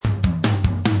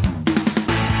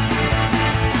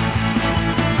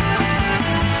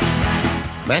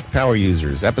Mac Power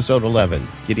Users, Episode 11,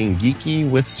 Getting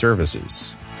Geeky with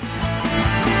Services.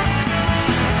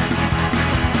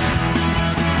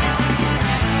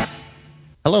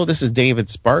 Hello, this is David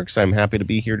Sparks. I'm happy to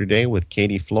be here today with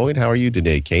Katie Floyd. How are you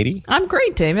today, Katie? I'm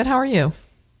great, David. How are you?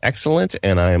 Excellent,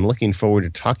 and I am looking forward to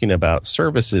talking about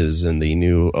services in the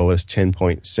new OS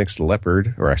 10.6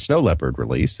 Leopard, or a Snow Leopard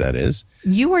release, that is.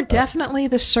 You are definitely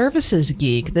the services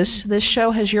geek. This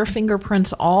show has your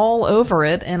fingerprints all over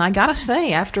it, and I gotta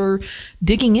say, after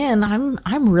digging in,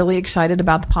 I'm really excited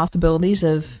about the possibilities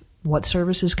of what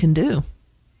services can do.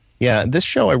 Yeah, this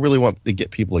show, I really want to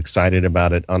get people excited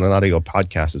about it. On an audio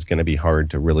podcast, it's going to be hard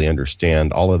to really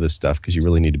understand all of this stuff because you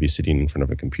really need to be sitting in front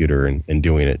of a computer and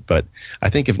doing it. But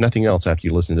I think if nothing else, after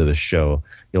you listen to this show,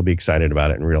 you'll be excited about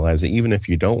it and realize that even if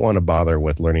you don't want to bother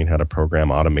with learning how to program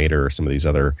Automator or some of these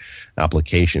other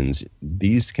applications,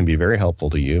 these can be very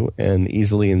helpful to you and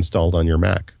easily installed on your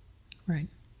Mac. Right.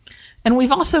 And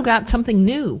we've also got something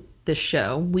new this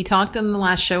show. We talked in the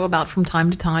last show about from time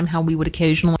to time how we would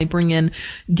occasionally bring in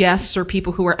guests or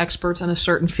people who are experts in a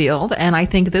certain field, and I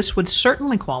think this would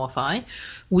certainly qualify.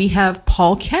 We have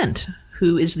Paul Kent,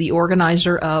 who is the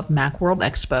organizer of Macworld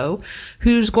Expo,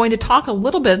 who's going to talk a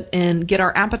little bit and get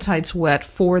our appetites wet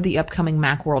for the upcoming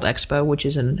Macworld Expo, which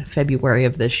is in February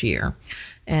of this year.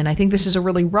 And I think this is a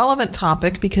really relevant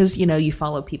topic because, you know, you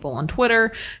follow people on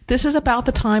Twitter. This is about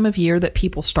the time of year that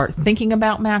people start thinking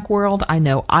about Macworld. I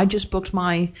know I just booked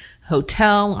my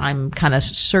hotel. I'm kind of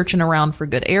searching around for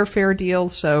good airfare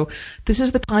deals. So this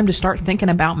is the time to start thinking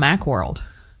about Macworld.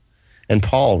 And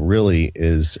Paul really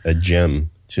is a gem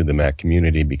to the Mac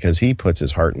community because he puts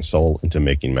his heart and soul into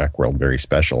making Macworld very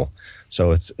special.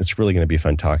 So it's really going to be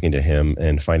fun talking to him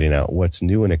and finding out what's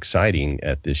new and exciting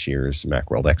at this year's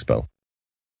Macworld Expo.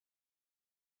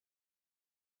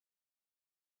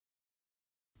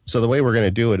 So the way we're going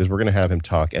to do it is we're going to have him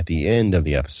talk at the end of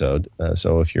the episode.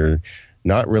 So if you're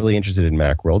not really interested in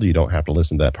Macworld, you don't have to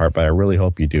listen to that part, but I really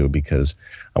hope you do because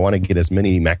I want to get as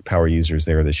many Mac Power users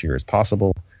there this year as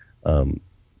possible.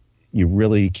 You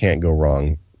really can't go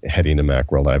wrong heading to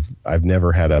Macworld. I've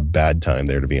never had a bad time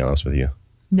there, to be honest with you.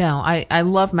 No, I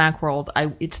love Macworld.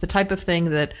 It's the type of thing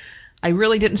that I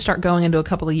really didn't start going into a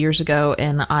couple of years ago,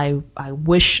 and I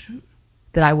wish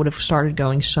that I would have started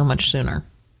going so much sooner.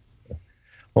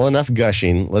 Well, enough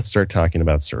gushing. Let's start talking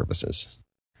about services.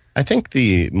 I think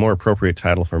the more appropriate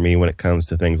title for me when it comes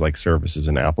to things like services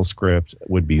in Applescript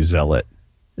would be Zealot.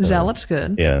 Zealot's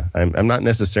good. Yeah, I'm not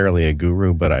necessarily a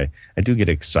guru, but I do get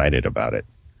excited about it.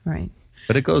 Right.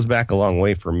 But it goes back a long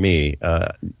way for me.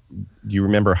 Do you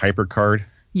remember HyperCard?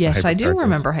 Yes, I do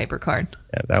remember HyperCard.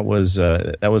 Yeah, that was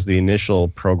the initial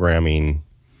programming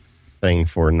thing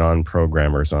for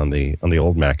non-programmers on the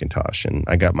old Macintosh, and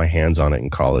I got my hands on it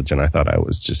in college, and I thought I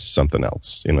was just something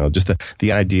else. You know, just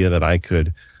the idea that I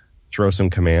could throw some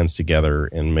commands together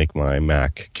and make my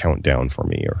Mac count down for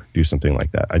me or do something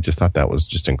like that. I just thought that was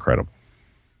just incredible.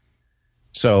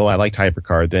 So I liked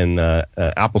HyperCard. Then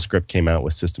Applescript came out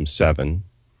with System 7,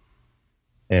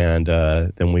 and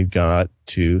then we've got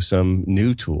to some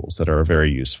new tools that are very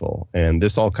useful, and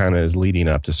this all kind of is leading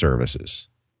up to services.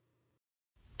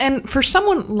 And for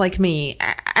someone like me,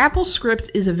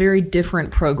 Applescript is a very different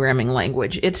programming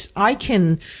language. I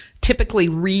can typically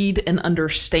read and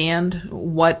understand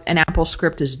what an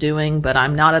Applescript is doing, but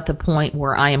I'm not at the point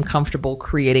where I am comfortable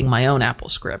creating my own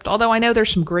Applescript. Although I know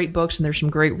there's some great books and there's some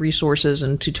great resources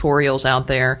and tutorials out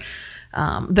there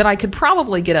that I could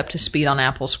probably get up to speed on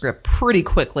Applescript pretty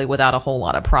quickly without a whole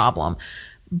lot of problem.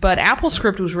 But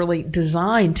Applescript was really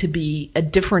designed to be a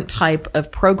different type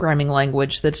of programming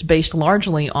language that's based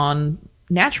largely on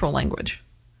natural language.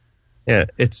 Yeah,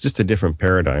 it's just a different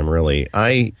paradigm, really.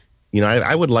 I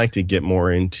would like to get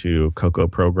more into Cocoa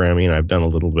programming. I've done a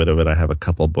little bit of it. I have a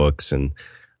couple books, and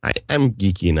I'm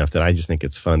geeky enough that I just think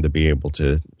it's fun to be able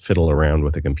to fiddle around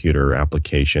with a computer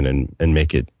application and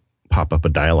make it pop up a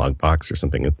dialog box or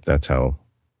something. That's how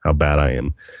bad I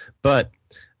am. But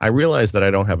I realize that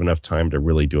I don't have enough time to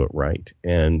really do it right.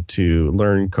 And to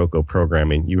learn Cocoa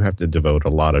programming, you have to devote a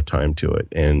lot of time to it.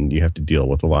 And you have to deal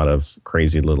with a lot of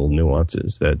crazy little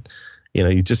nuances that,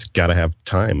 you just got to have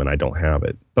time, and I don't have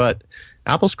it. But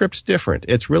Applescript's different.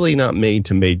 It's really not made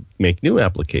to make new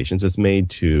applications. It's made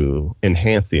to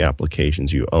enhance the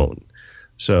applications you own.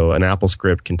 So an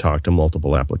Applescript can talk to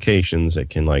multiple applications. It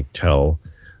can tell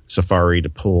Safari to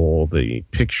pull the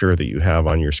picture that you have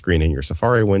on your screen in your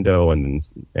Safari window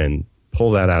and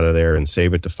pull that out of there and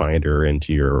save it to Finder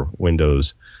into your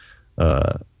Windows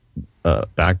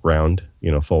background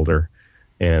folder,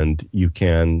 and you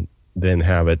can then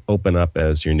have it open up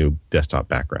as your new desktop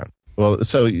background. Well,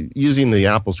 so using the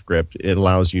Applescript, it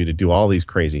allows you to do all these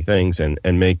crazy things and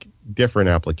make different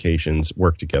applications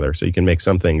work together. So you can make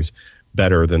some things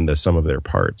better than the sum of their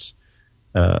parts.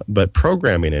 But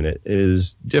programming in it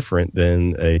is different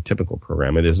than a typical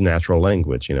program. It is natural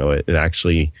language.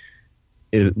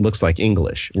 It looks like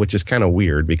English, which is kind of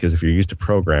weird because if you're used to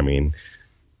programming,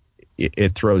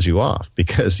 it throws you off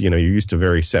because, you're used to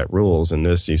very set rules. And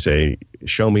this, you say,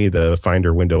 show me the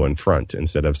Finder window in front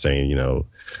instead of saying,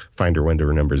 Finder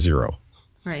window number 0.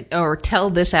 Right. Or tell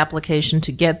this application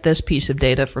to get this piece of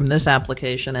data from this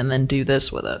application and then do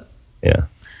this with it. Yeah.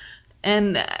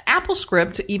 And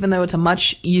Applescript, even though it's a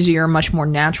much easier, much more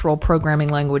natural programming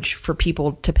language for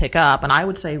people to pick up, and I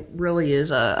would say really is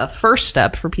a first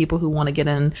step for people who want to get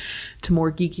into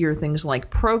more geekier things like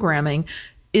programming,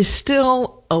 is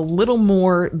still a little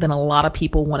more than a lot of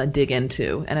people want to dig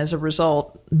into. And as a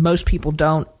result, most people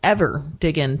don't ever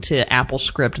dig into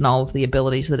Applescript and all of the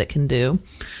abilities that it can do.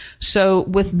 So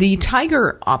with the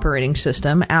Tiger operating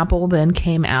system, Apple then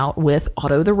came out with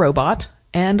Otto the Robot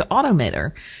and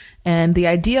Automator. And the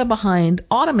idea behind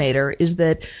Automator is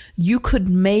that you could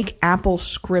make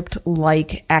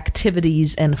Applescript-like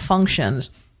activities and functions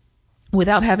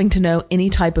without having to know any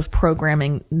type of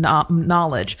programming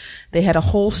knowledge. They had a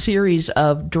whole series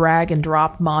of drag and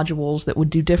drop modules that would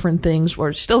do different things,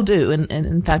 or still do, and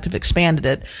in fact have expanded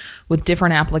it with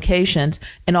different applications.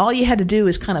 And all you had to do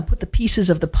is kind of put the pieces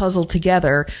of the puzzle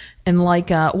together. And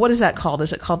what is that called?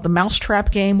 Is it called the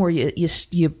mousetrap game, where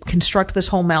you construct this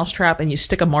whole mousetrap and you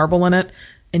stick a marble in it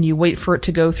and you wait for it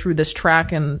to go through this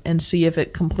track and see if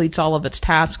it completes all of its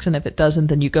tasks. And if it doesn't,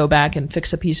 then you go back and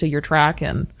fix a piece of your track.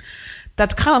 And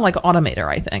that's kind of like Automator,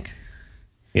 I think.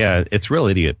 Yeah, it's real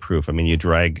idiot proof. I mean, you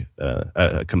drag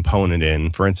a component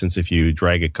in. For instance, if you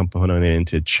drag a component in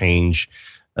to change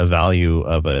a value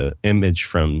of an image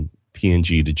from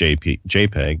PNG to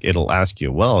JPEG, it'll ask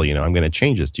you, well, I'm going to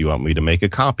change this. Do you want me to make a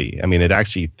copy? I mean, it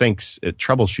actually it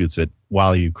troubleshoots it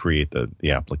while you create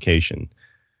the application.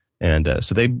 And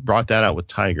so they brought that out with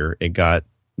Tiger. It got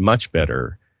much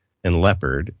better in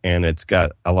Leopard, and it's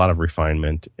got a lot of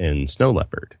refinement in Snow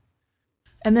Leopard.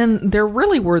 And then there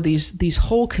really were these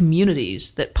whole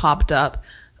communities that popped up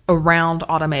around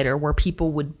Automator, where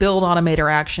people would build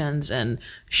Automator actions and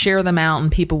share them out,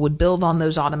 and people would build on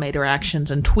those Automator actions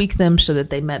and tweak them so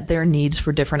that they met their needs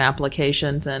for different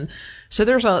applications. And so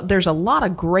there's a lot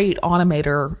of great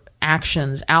Automator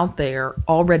actions out there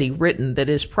already written that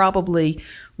is probably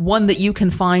one that you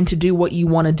can find to do what you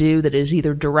want to do, that is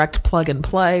either direct plug and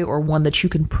play or one that you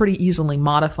can pretty easily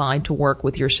modify to work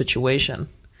with your situation.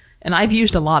 And I've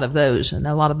used a lot of those and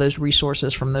a lot of those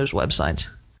resources from those websites.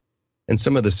 And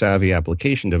some of the savvy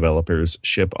application developers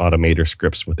ship Automator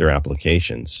scripts with their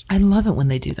applications. I love it when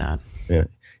they do that. Yeah.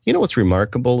 What's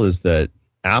remarkable is that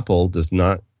Apple does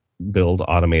not build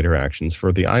Automator actions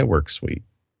for the iWork suite.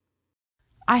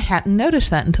 I hadn't noticed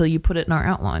that until you put it in our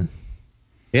outline.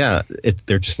 Yeah,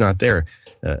 they're just not there.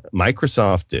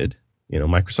 Microsoft did.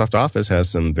 Microsoft Office has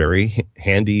some very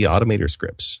handy Automator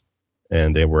scripts.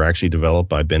 And they were actually developed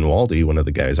by Ben Waldy, one of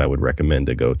the guys I would recommend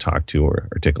to go talk to or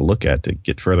take a look at to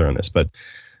get further on this. But,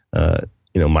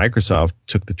 Microsoft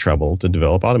took the trouble to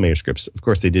develop Automator scripts. Of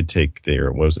course, they did take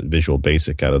their, Visual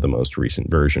Basic out of the most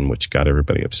recent version, which got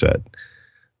everybody upset.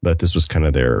 But this was kind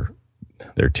of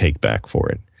their take back for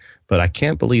it. But I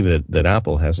can't believe that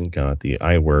Apple hasn't got the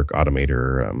iWork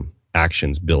Automator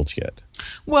actions built yet.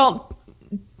 Well,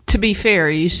 to be fair,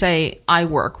 you say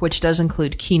iWork, which does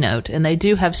include Keynote, and they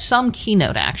do have some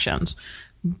Keynote actions,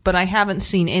 but I haven't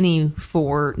seen any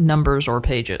for numbers or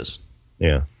pages.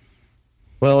 Yeah.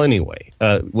 Well, anyway,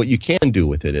 what you can do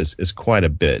with it is quite a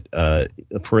bit.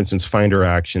 For instance, Finder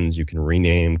actions, you can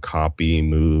rename, copy,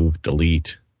 move,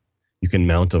 delete. You can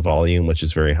mount a volume, which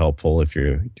is very helpful if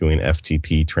you're doing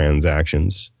FTP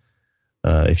transactions.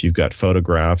 If you've got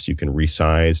photographs, you can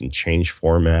resize and change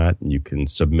format, and you can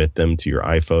submit them to your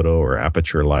iPhoto or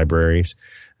Aperture libraries.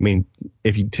 I mean,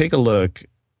 if you take a look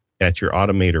at your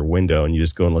Automator window and you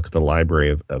just go and look at the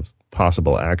library of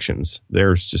possible actions,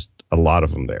 there's just a lot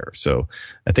of them there. So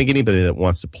I think anybody that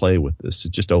wants to play with this,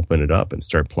 just open it up and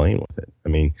start playing with it. I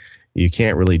mean, you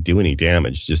can't really do any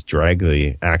damage. Just drag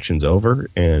the actions over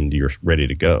and you're ready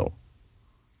to go.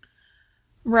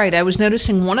 Right. I was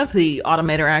noticing one of the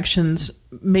Automator actions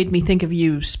made me think of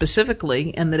you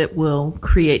specifically, and that it will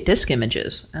create disk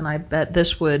images. And I bet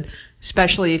this would,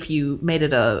 especially if you made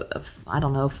it a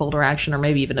folder action or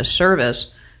maybe even a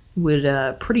service,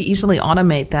 would pretty easily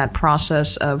automate that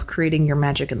process of creating your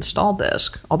Magic Install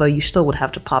disk, although you still would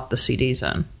have to pop the CDs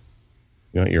in.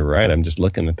 You're right. I'm just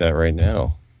looking at that right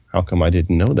now. how come I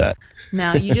didn't know that?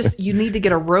 Now, you need to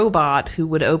get a robot who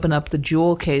would open up the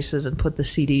jewel cases and put the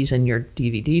CDs in your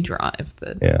DVD drive.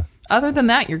 But other than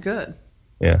that, you're good.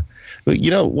 Yeah. But,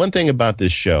 one thing about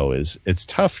this show is it's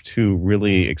tough to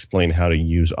really explain how to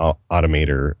use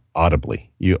Automator audibly.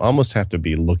 You almost have to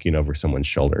be looking over someone's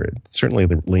shoulder. It certainly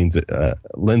lends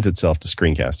itself to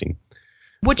screencasting.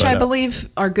 Which I believe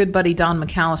our good buddy Don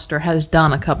McAllister has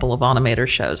done a couple of Automator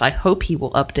shows. I hope he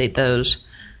will update those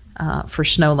for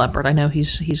Snow Leopard. I know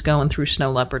he's going through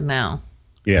Snow Leopard now.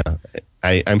 Yeah,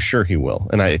 I'm sure he will.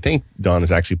 And I think Don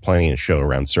is actually planning a show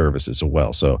around services as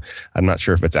well. So I'm not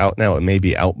sure if it's out now. It may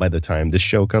be out by the time this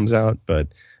show comes out, but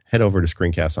head over to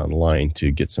Screencast Online to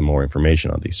get some more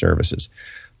information on these services.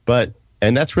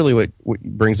 And that's really what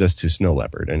brings us to Snow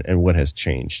Leopard and what has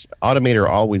changed. Automator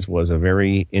always was a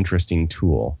very interesting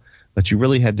tool, but you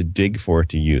really had to dig for it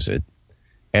to use it.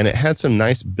 And it had some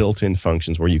nice built-in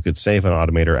functions where you could save an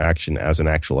Automator action as an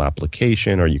actual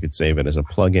application, or you could save it as a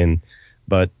plugin.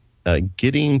 But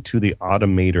getting to the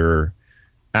Automator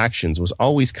actions was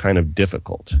always kind of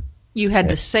difficult. You had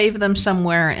to save them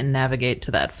somewhere and navigate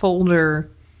to that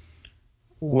folder.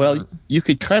 Well, you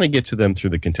could kind of get to them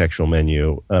through the contextual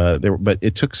menu, but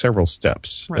it took several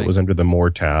steps. Right. It was under the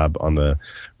More tab on the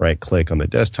right click on the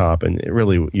desktop, and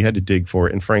you had to dig for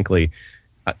it. And frankly,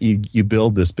 you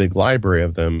build this big library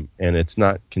of them, and it's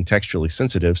not contextually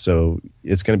sensitive, so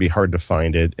it's going to be hard to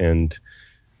find it, and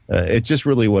it just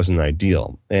really wasn't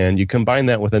ideal. And you combine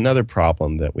that with another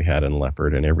problem that we had in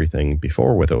Leopard and everything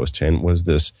before with OS X was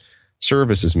this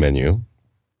services menu,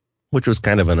 which was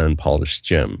kind of an unpolished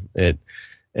gem.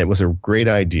 It was a great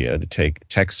idea to take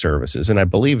text services, and I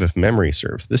believe if memory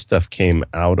serves, this stuff came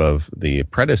out of the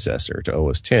predecessor to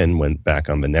OS X when back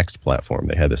on the Next platform,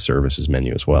 they had the services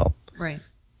menu as well. Right.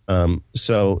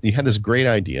 So you had this great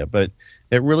idea, but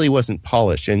it really wasn't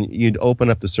polished, and you'd open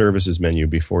up the services menu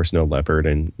before Snow Leopard,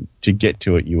 and to get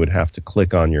to it, you would have to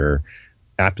click on your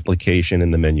application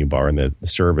in the menu bar, and the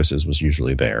services was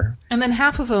usually there. And then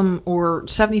half of them, or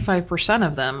 75%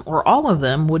 of them, or all of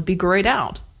them, would be grayed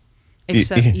out.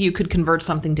 Except you could convert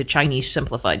something to Chinese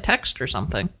simplified text or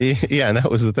something. Yeah, and that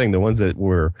was the thing. The ones that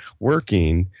were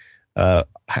working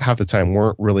half the time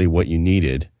weren't really what you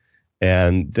needed.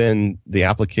 And then the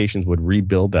applications would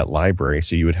rebuild that library,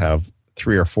 so you would have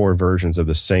 3 or 4 versions of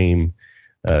the same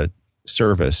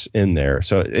service in there.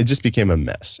 So it just became a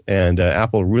mess. And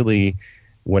Apple really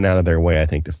went out of their way, I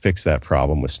think, to fix that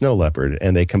problem with Snow Leopard.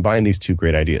 And they combined these two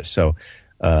great ideas. So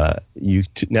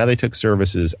now they took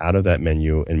services out of that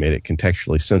menu and made it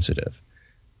contextually sensitive.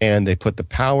 And they put the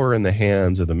power in the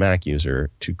hands of the Mac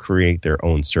user to create their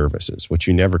own services, which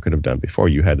you never could have done before.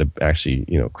 You had to actually,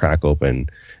 crack open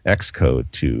Xcode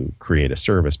to create a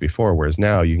service before, whereas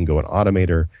now you can go in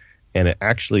Automator, and it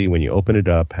actually, when you open it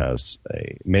up, has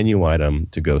a menu item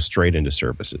to go straight into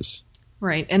services.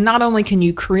 Right. And not only can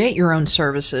you create your own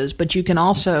services, but you can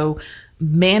also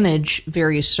manage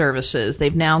various services.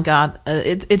 They've now got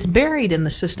it's buried in the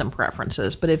system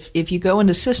preferences, but if you go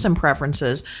into system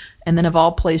preferences and then of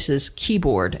all places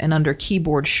keyboard, and under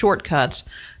keyboard shortcuts,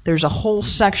 there's a whole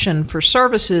section for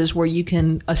services where you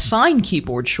can assign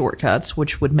keyboard shortcuts,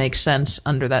 which would make sense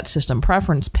under that system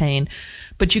preference pane,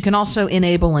 but you can also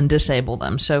enable and disable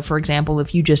them. So for example,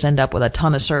 if you just end up with a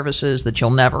ton of services that you'll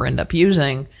never end up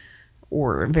using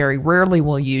or very rarely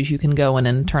will use, you can go in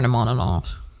and turn them on and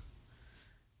off.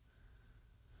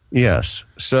 Yes.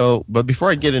 So, but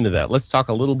before I get into that, let's talk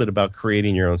a little bit about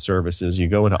creating your own services. You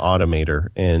go into Automator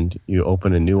and you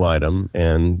open a new item,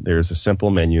 and there's a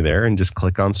simple menu there, and just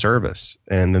click on service.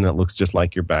 And then it looks just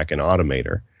like you're back in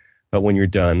Automator. But when you're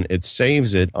done, it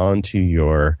saves it onto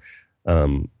your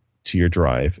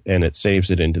drive, and it saves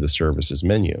it into the services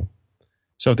menu.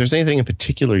 So if there's anything in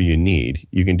particular you need,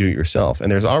 you can do it yourself.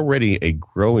 And there's already a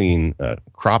growing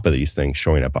crop of these things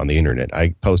showing up on the internet.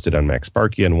 I posted on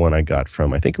MacSparky and one I got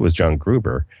from, I think it was John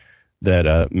Gruber,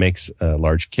 that makes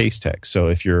large case text. So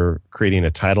if you're creating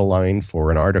a title line for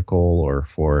an article or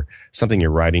for something you're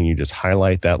writing, you just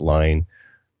highlight that line,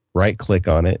 right-click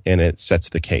on it, and it sets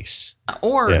the case.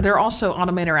 Or there are also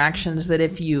Automator actions that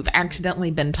if you've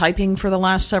accidentally been typing for the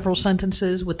last several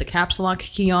sentences with the caps lock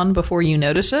key on before you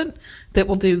notice it, that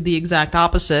will do the exact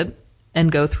opposite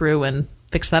and go through and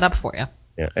fix that up for you.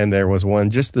 Yeah, and there was one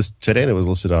just today that was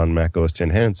listed on Mac OS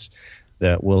X Hints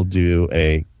that will do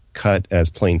a cut as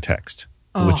plain text,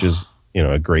 which is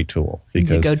a great tool.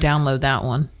 Because you go download that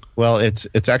one. Well, it's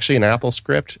actually an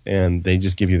Applescript, and they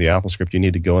just give you the Applescript. You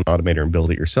need to go in Automator and build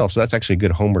it yourself. So that's actually a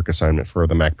good homework assignment for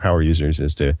the Mac Power users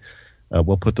is to,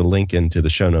 we'll put the link into the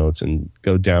show notes and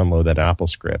go download that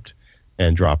Applescript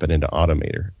and drop it into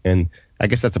Automator. And I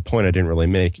guess that's a point I didn't really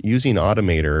make. Using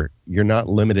Automator, you're not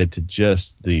limited to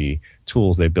just the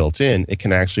tools they built in. It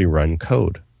can actually run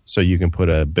code. So you can put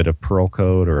a bit of Perl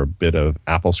code or a bit of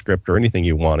Applescript or anything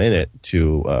you want in it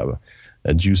to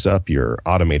juice up your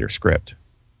Automator script.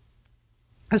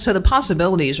 So the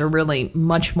possibilities are really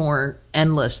much more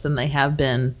endless than they have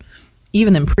been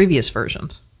even in previous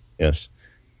versions. Yes.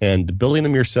 And building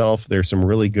them yourself, there's some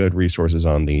really good resources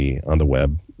on the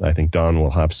web. I think Don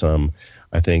will have some.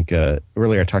 I think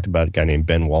earlier I talked about a guy named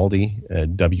Ben Waldie,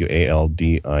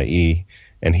 Waldie,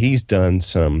 and he's done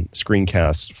some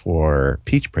screencasts for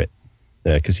Peach Pit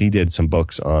because he did some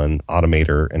books on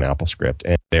Automator and Applescript.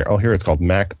 And here it's called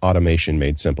Mac Automation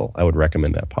Made Simple. I would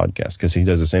recommend that podcast because he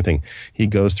does the same thing. He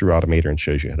goes through Automator and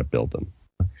shows you how to build them.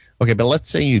 Okay, but let's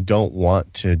say you don't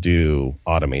want to do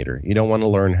Automator. You don't want to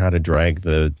learn how to drag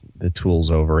the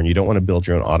tools over, and you don't want to build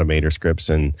your own Automator scripts.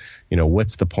 And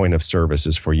what's the point of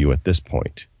services for you at this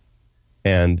point?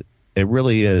 And it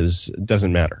really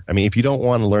doesn't matter. I mean, if you don't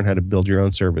want to learn how to build your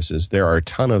own services, there are a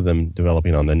ton of them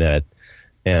developing on the net,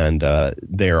 and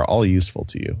they are all useful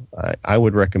to you. I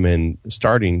would recommend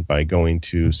starting by going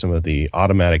to some of the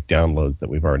automatic downloads that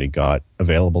we've already got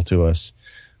available to us.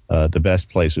 The best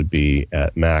place would be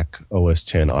at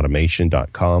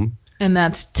macOS10automation.com. And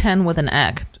that's 10 with an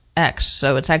X,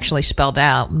 so it's actually spelled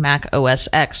out,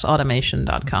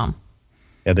 macOSXautomation.com.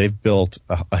 Yeah, they've built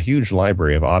a huge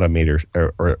library of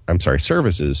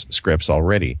services scripts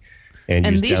already.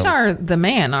 And these are the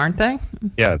man, aren't they?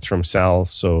 Yeah, it's from Sal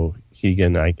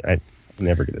Sohegan. I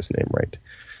never get his name right.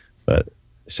 But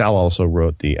Sal also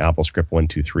wrote the Applescript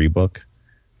 123 book,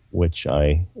 which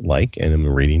I like and am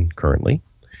reading currently.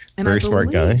 And very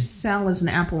smart guy. Sal is an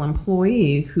Apple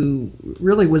employee who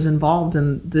really was involved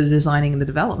in the designing and the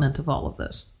development of all of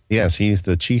this. Yes, he's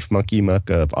the chief monkey muck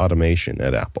of automation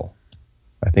at Apple.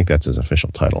 I think that's his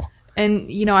official title. And,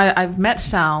 I've met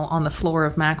Sal on the floor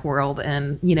of Macworld,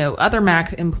 and, other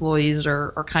Mac employees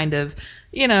are kind of,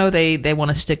 they want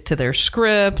to stick to their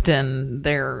script, and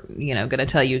they're, going to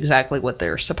tell you exactly what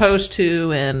they're supposed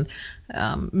to, and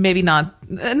maybe not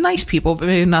nice people, but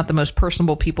maybe not the most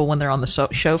personable people when they're on the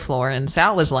show floor. And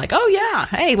Sal is like, oh, yeah,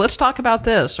 hey, let's talk about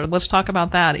this, or let's talk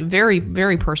about that. Very,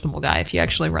 very personable guy if you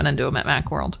actually run into him at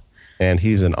Macworld. And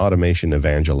he's an automation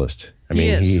evangelist. I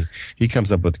mean, he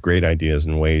comes up with great ideas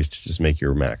and ways to just make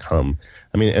your Mac hum.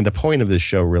 I mean, and the point of this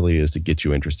show really is to get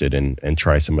you interested and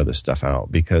try some of this stuff out.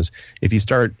 Because if you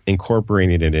start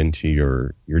incorporating it into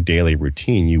your daily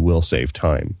routine, you will save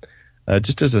time.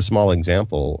 Just as a small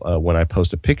example, when I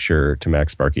post a picture to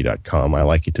MacSparky.com, I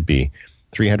like it to be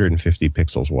 350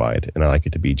 pixels wide, and I like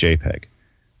it to be JPEG.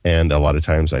 And a lot of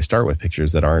times I start with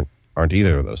pictures that aren't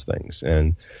either of those things.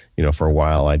 And for a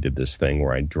while I did this thing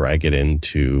where I drag it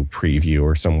into Preview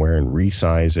or somewhere and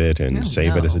resize it and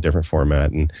save it as a different format.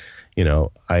 And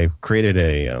I created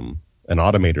an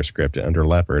Automator script under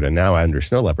Leopard, and now under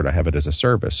Snow Leopard I have it as a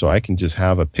service, so I can just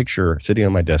have a picture sitting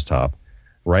on my desktop,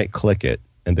 right click it,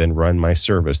 and then run my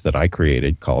service that I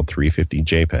created called 350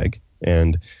 JPEG,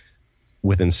 and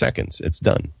within seconds it's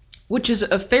done. Which is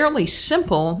a fairly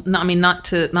simple, not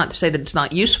to say that it's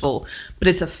not useful, but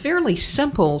it's a fairly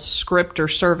simple script or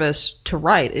service to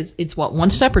write. It's what, one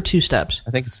step or two steps?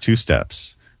 I think it's 2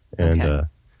 steps. And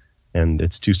and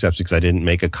it's 2 steps because I didn't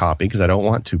make a copy because I don't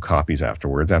want 2 copies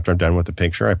afterwards. After I'm done with the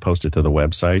picture, I post it to the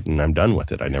website and I'm done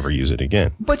with it. I never use it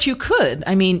again. But you could.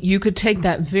 You could take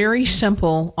that very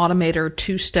simple Automator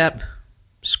 2-step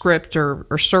script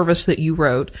or service that you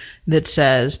wrote that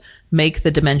says, make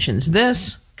the dimensions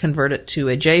this, convert it to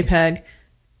a JPEG,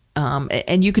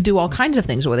 and you could do all kinds of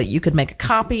things with it. You could make a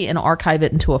copy and archive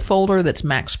it into a folder that's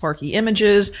MacSparky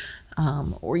Images,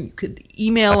 or you could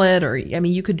email it, or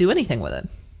you could do anything with it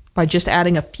by just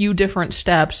adding a few different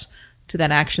steps to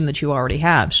that action that you already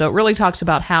have. So it really talks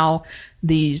about how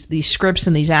these scripts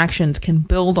and these actions can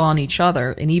build on each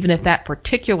other, and even if that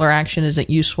particular action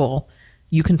isn't useful,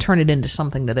 you can turn it into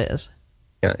something that is.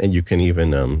 Yeah, and you can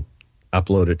even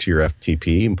upload it to your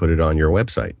FTP and put it on your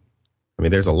website.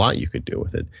 There's a lot you could do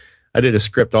with it. I did a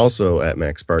script also at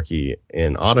MacSparky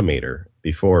in Automator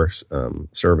before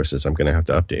services. I'm going to have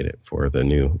to update it for the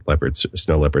new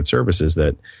Snow Leopard services.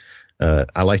 That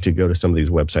I like to go to some of these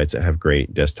websites that have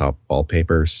great desktop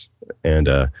wallpapers, and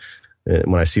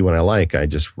when I see one I like, I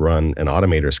just run an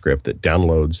Automator script that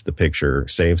downloads the picture,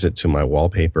 saves it to my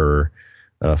wallpaper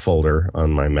folder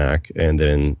on my Mac, and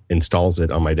then installs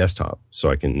it on my desktop so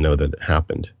I can know that it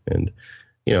happened. And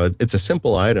it's a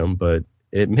simple item, but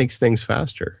it makes things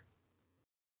faster.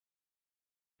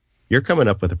 You're coming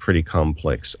up with a pretty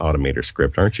complex Automator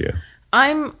script, aren't you?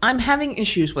 I'm having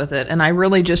issues with it, and I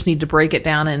really just need to break it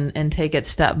down and take it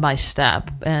step by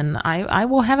step. And I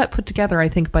will have it put together, I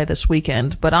think, by this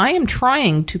weekend. But I am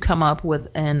trying to come up with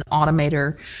an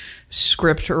Automator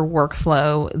script or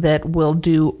workflow that will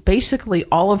do basically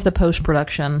all of the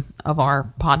post-production of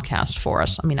our podcast for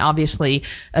us. I mean, obviously,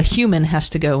 a human has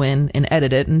to go in and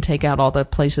edit it and take out all the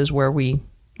places where we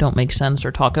don't make sense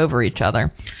or talk over each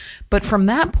other. But from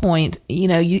that point,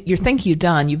 you think you've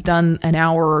done an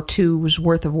hour or two's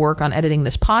worth of work on editing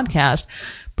this podcast,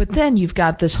 but then you've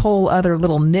got this whole other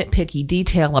little nitpicky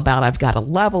detail about I've got to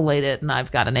level it and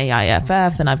I've got an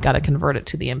AIFF and I've got to convert it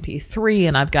to the MP3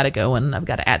 and I've got to go and I've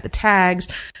got to add the tags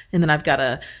and then I've got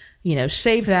to,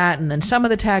 save that. And then some of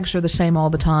the tags are the same all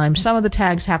the time. Some of the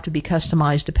tags have to be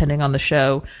customized depending on the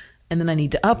show. And then I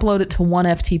need to upload it to one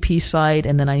FTP site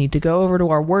and then I need to go over to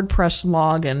our WordPress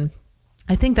log, and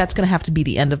I think that's going to have to be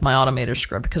the end of my Automator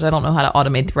script because I don't know how to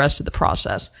automate the rest of the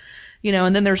process.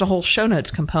 And then there's a whole show notes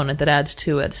component that adds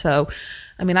to it. So,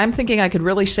 I mean, I'm thinking I could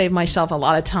really save myself a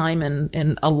lot of time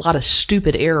and a lot of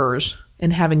stupid errors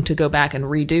in having to go back and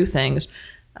redo things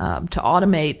to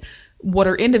automate what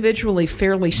are individually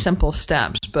fairly simple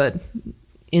steps, but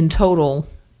in total,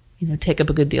 take up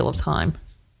a good deal of time.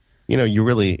 You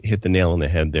really hit the nail on the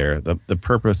head there. The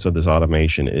purpose of this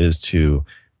automation is to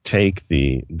take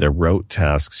the rote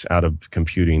tasks out of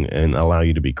computing and allow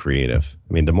you to be creative.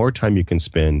 I mean, the more time you can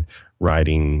spend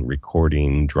writing,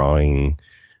 recording, drawing,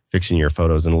 fixing your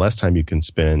photos, and the less time you can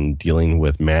spend dealing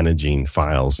with managing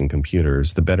files and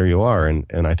computers, the better you are.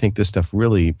 And I think this stuff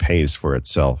really pays for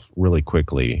itself really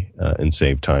quickly and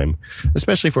save time,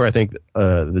 especially for, I think,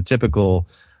 the typical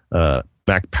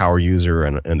Mac power user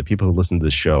and the people who listen to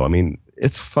this show. I mean,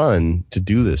 it's fun to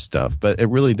do this stuff, but it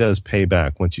really does pay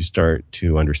back once you start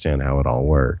to understand how it all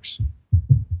works.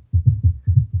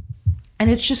 And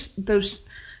it's just those,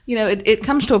 it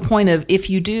comes to a point of if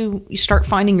you start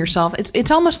finding yourself,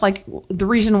 it's almost like the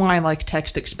reason why I like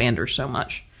text expanders so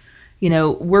much.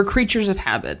 We're creatures of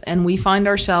habit and we find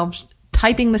ourselves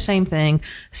typing the same thing,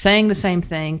 saying the same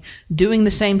thing, doing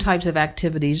the same types of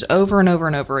activities over and over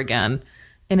and over again.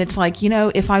 And it's like,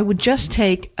 if I would just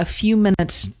take a few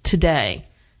minutes today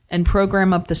and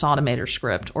program up this Automator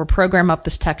script or program up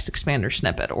this text expander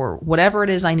snippet or whatever it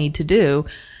is I need to do,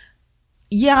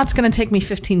 yeah, it's going to take me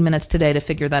 15 minutes today to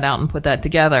figure that out and put that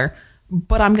together.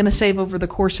 But I'm going to save over the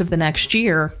course of the next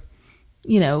year,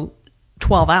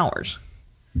 12 hours.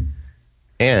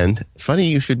 And funny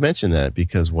you should mention that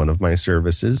because one of my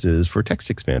services is for text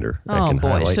expander. Oh,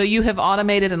 boy. So you have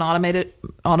automated an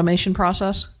automation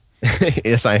process?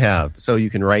 Yes, I have. So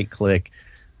you can right-click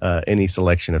any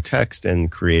selection of text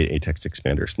and create a text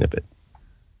expander snippet.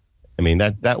 I mean,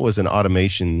 that was an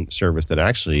automation service that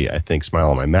actually I think Smile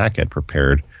on my Mac had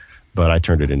prepared, but I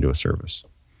turned it into a service.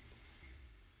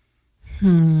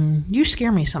 You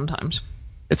scare me sometimes.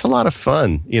 It's a lot of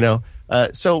fun,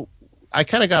 So I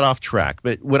kind of got off track,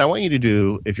 but what I want you to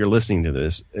do if you're listening to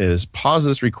this is pause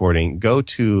this recording, go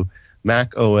to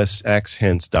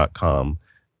macosxhints.com.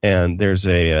 And there's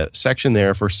a section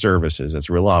there for services.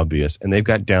 It's real obvious. And they've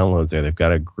got downloads there. They've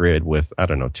got a grid with,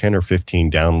 10 or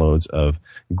 15 downloads of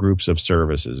groups of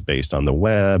services based on the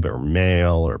web or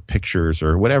mail or pictures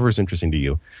or whatever's interesting to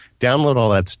you. Download all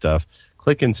that stuff,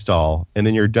 click install, and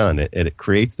then you're done. It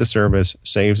creates the service,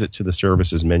 saves it to the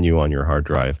services menu on your hard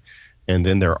drive, and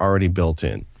then they're already built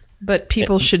in. But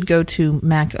people should go to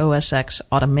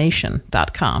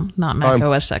macosxautomation.com, not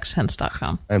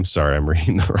macosxhints.com. I'm sorry, I'm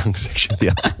reading the wrong section.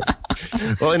 Yeah.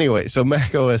 Well, anyway, so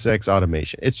Mac OS X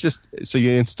Automation. It's just, so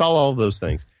you install all of those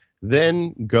things.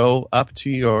 Then go up to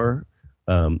your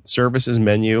services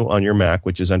menu on your Mac,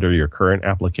 which is under your current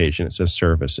application. It says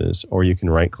services, or you can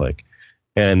right-click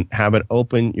and have it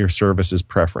open your services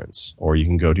preference. Or you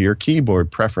can go to your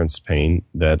keyboard preference pane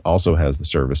that also has the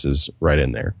services right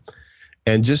in there.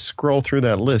 And just scroll through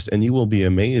that list, and you will be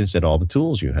amazed at all the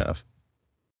tools you have.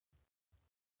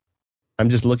 I'm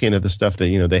just looking at the stuff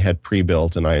that they had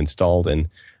pre-built and I installed, and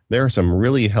there are some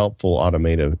really helpful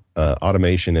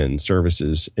automation and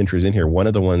services entries in here. One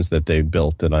of the ones that they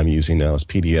built that I'm using now is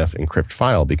PDF encrypt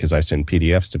file because I send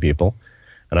PDFs to people,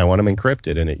 and I want them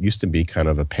encrypted. And it used to be kind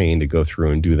of a pain to go through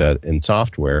and do that in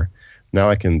software. Now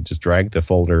I can just drag the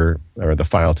folder or the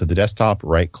file to the desktop,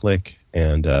 right-click,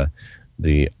 and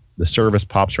the service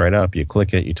pops right up. You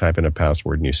click it, you type in a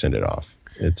password, and you send it off.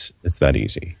 It's that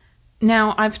easy.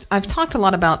 Now, I've talked a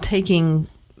lot about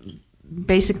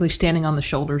basically standing on the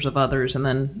shoulders of others and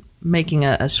then making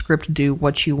a script do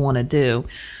what you want to do.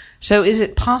 So is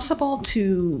it possible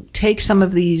to take some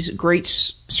of these great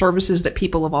services that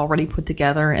people have already put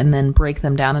together and then break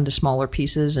them down into smaller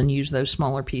pieces and use those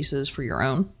smaller pieces for your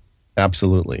own?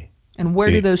 Absolutely. And where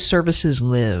do those services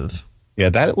live? Yeah,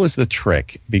 that was the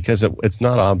trick because it's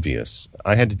not obvious.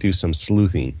 I had to do some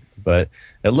sleuthing, but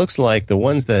it looks like the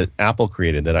ones that Apple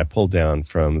created that I pulled down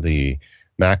from the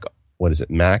Mac OS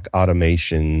 10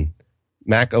 Automation.com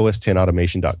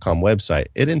website,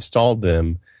 it installed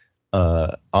them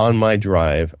on my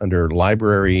drive under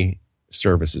Library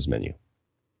Services menu.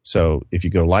 So if you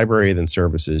go Library, then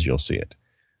Services, you'll see it.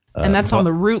 And that's on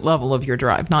the root level of your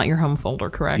drive, not your home folder,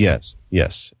 correct? Yes.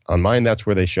 On mine, that's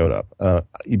where they showed up.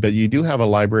 But you do have a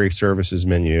Library Services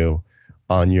menu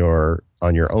on your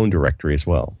own directory as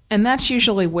well. And that's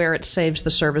usually where it saves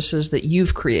the services that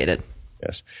you've created.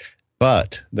 Yes.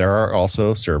 But there are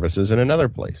also services in another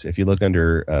place. If you look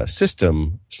under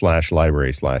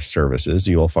system/library/services,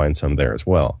 you will find some there as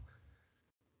well.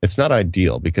 It's not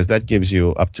ideal because that gives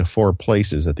you up to 4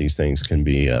 places that these things can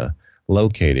be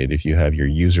located if you have your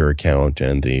user account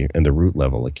and the root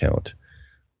level account.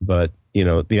 But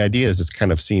the idea is it's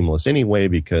kind of seamless anyway,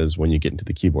 because when you get into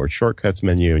the keyboard shortcuts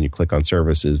menu and you click on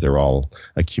services, they're all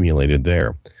accumulated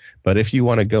there. But if you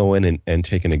want to go in and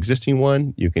take an existing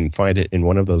one, you can find it in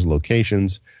one of those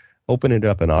locations, open it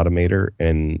up in Automator,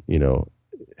 and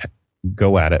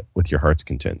go at it with your heart's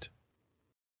content.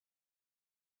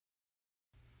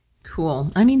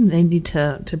 Cool. I mean, they need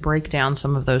to break down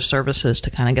some of those services to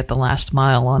kind of get the last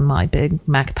mile on my big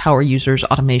Mac power users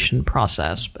automation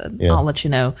process. But yeah. I'll let you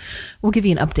know. We'll give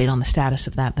you an update on the status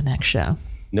of that the next show.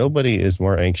 Nobody is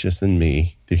more anxious than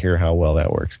me to hear how well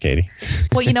that works, Katie.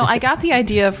 Well, I got the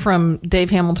idea from Dave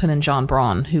Hamilton and John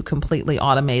Braun, who completely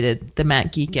automated the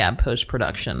Mac Geek Gab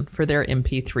post-production for their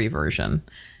MP3 version.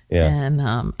 Yeah.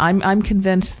 And I'm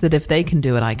convinced that if they can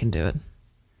do it, I can do it.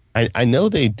 I know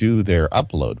they do their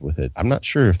upload with it. I'm not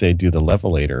sure if they do the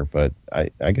levelator, but I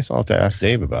guess I'll have to ask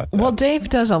Dave about that. Well, Dave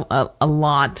does a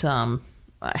lot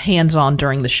hands-on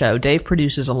during the show. Dave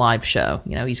produces a live show.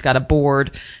 He's got a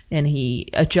board and he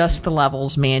adjusts the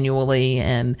levels manually.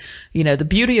 And, the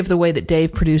beauty of the way that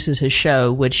Dave produces his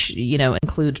show, which,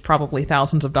 includes probably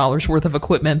thousands of dollars worth of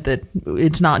equipment that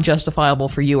it's not justifiable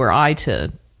for you or I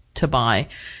to buy,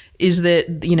 is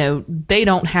that, they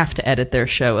don't have to edit their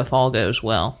show if all goes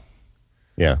well.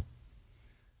 Yeah.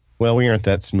 Well, we aren't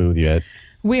that smooth yet.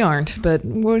 We aren't, but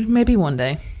maybe one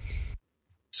day.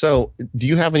 So, do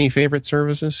you have any favorite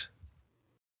services?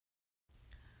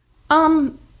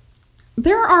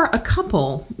 There are a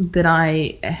couple that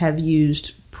I have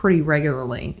used pretty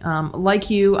regularly. Like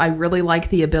you, I really like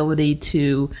the ability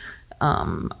to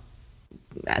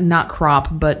not crop,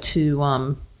 but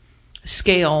to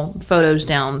scale photos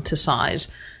down to size.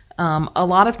 A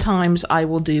lot of times I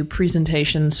will do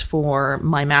presentations for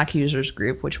my Mac users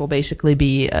group, which will basically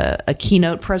be a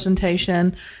keynote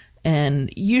presentation.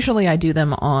 And usually I do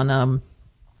them on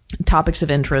topics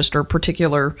of interest or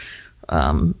particular,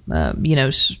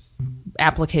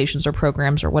 applications or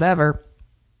programs or whatever.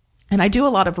 And I do a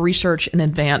lot of research in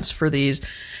advance for these.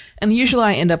 And usually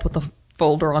I end up with a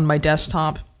folder on my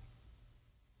desktop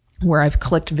where I've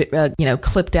clipped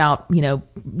out,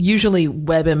 usually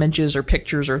web images or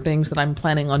pictures or things that I'm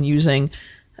planning on using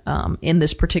in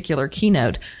this particular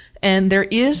keynote. And there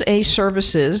is a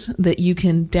services that you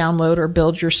can download or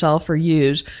build yourself or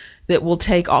use that will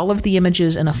take all of the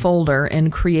images in a folder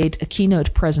and create a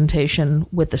keynote presentation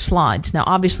with the slides. Now,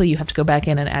 obviously, you have to go back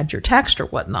in and add your text or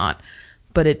whatnot,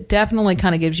 but it definitely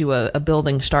kind of gives you a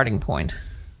building starting point.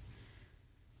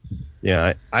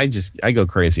 Yeah, I go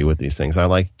crazy with these things. I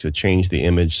like to change the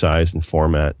image size and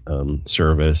format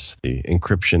service. The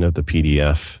encryption of the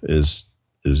PDF is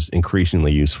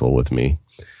increasingly useful with me.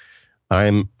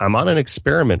 I'm on an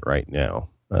experiment right now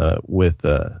with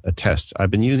a test. I've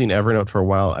been using Evernote for a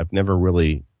while. I've never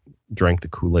really drank the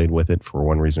Kool-Aid with it for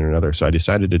one reason or another. So I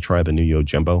decided to try the new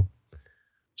Yojimbo.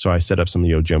 So I set up some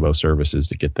Yojimbo services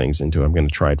to get things into. I'm going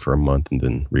to try it for a month and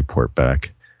then report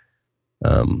back.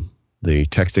 The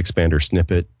text expander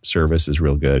snippet service is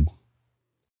real good.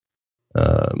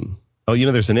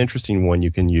 There's an interesting one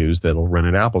you can use that'll run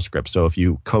an Applescript. So if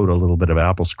you code a little bit of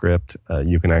Applescript,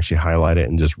 you can actually highlight it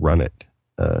and just run it.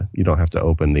 You don't have to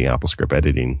open the Applescript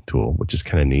editing tool, which is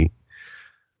kind of neat.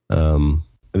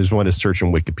 There's one to search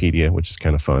in Wikipedia, which is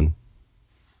kind of fun.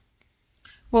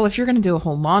 Well, if you're going to do a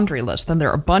whole laundry list, then there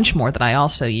are a bunch more that I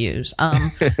also use.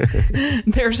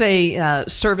 There's a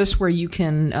service where you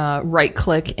can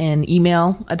right-click and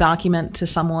email a document to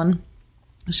someone.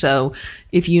 So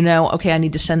if okay, I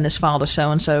need to send this file to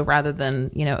so-and-so, rather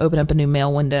than, open up a new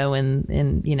mail window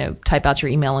and type out your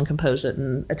email and compose it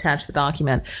and attach the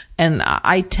document. And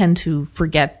I tend to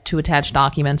forget to attach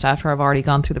documents after I've already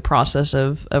gone through the process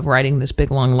of writing this big,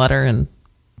 long letter, and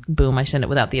boom, I send it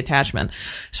without the attachment.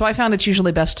 So I found it's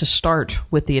usually best to start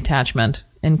with the attachment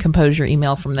and compose your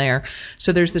email from there.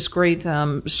 So there's this great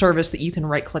service that you can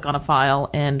right-click on a file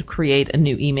and create a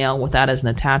new email with that as an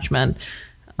attachment.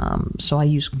 So I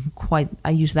use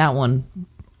that one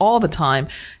all the time.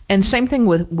 And same thing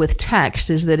with text,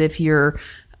 is that if you're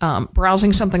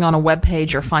browsing something on a web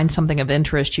page or find something of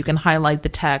interest, you can highlight the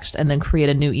text and then create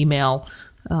a new email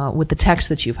with the text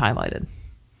that you've highlighted.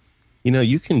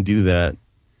 You can do that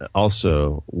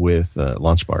also with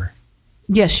Launchbar.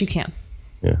 Yes, you can.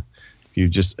 Yeah.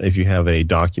 If you have a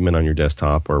document on your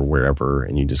desktop or wherever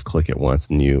and you just click it once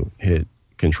and you hit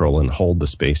Control and hold the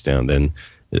space down, then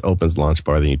it opens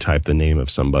Launchbar, then you type the name of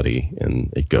somebody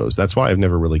and it goes. That's why I've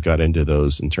never really got into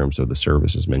those in terms of the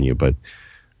services menu, but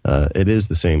it is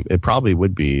the same. It probably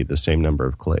would be the same number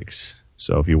of clicks.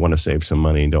 So if you want to save some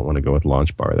money and don't want to go with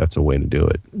Launchbar, that's a way to do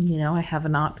it. I have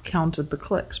not counted the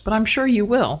clicks, but I'm sure you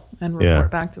will and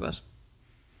report back to us.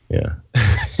 Yeah.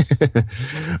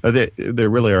 There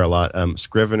really are a lot.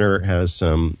 Scrivener has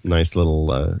some nice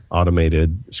little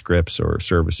automated scripts or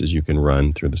services you can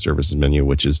run through the services menu,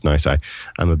 which is nice.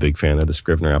 I'm a big fan of the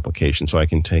Scrivener application, so I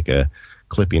can take a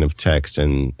clipping of text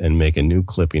and make a new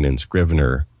clipping in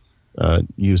Scrivener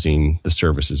using the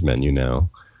services menu now.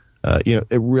 It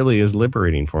really is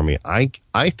liberating for me.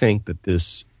 I think that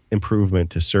this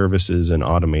improvement to services and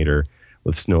Automator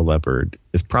with Snow Leopard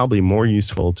is probably more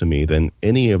useful to me than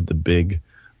any of the big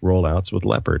rollouts with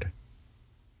Leopard.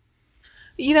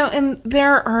 And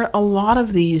there are a lot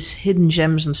of these hidden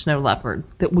gems in Snow Leopard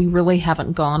that we really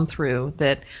haven't gone through.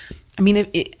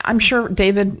 I'm sure,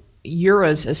 David, you're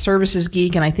a services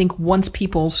geek, and I think once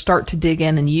people start to dig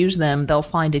in and use them, they'll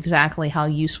find exactly how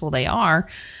useful they are.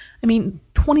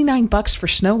 $29 for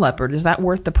Snow Leopard, is that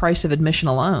worth the price of admission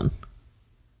alone?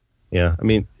 Yeah,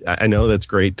 I know that's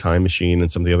great, Time Machine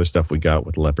and some of the other stuff we got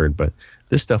with Leopard, but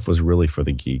this stuff was really for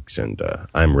the geeks, and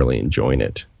I'm really enjoying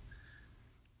it.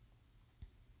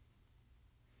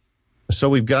 So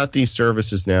we've got these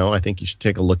services now. I think you should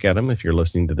take a look at them if you're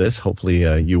listening to this. Hopefully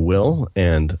you will,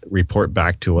 and report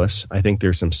back to us. I think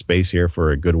there's some space here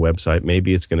for a good website.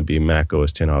 Maybe it's going to be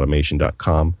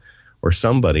macOS10automation.com or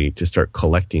somebody to start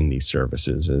collecting these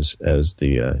services as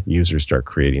the users start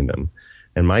creating them.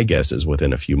 And my guess is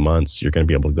within a few months, you're going to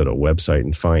be able to go to a website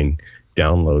and find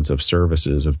downloads of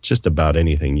services of just about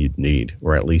anything you'd need,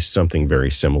 or at least something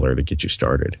very similar to get you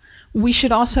started. We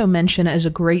should also mention as a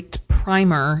great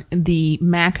primer the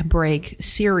Mac Break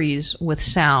series with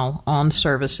Sal on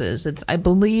services. I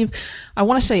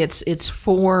want to say it's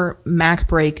 4 Mac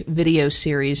Break video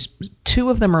series. 2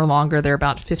 of them are longer. They're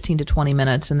about 15 to 20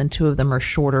 minutes, and then 2 of them are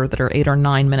shorter that are 8 or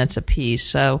 9 minutes apiece.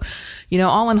 So,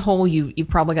 all in whole, you've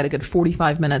probably got a good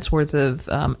 45 minutes worth of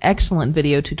excellent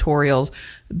video tutorials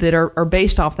that are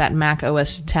based off that Mac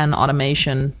OS 10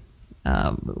 automation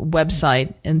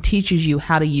website, and teaches you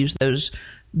how to use those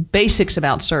basics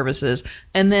about services.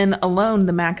 And then alone,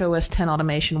 the Mac OS 10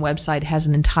 automation website has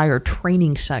an entire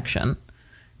training section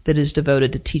that is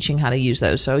devoted to teaching how to use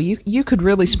those. So you could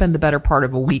really spend the better part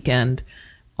of a weekend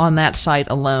on that site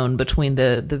alone, between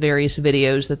the various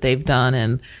videos that they've done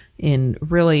and in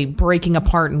really breaking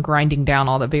apart and grinding down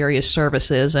all the various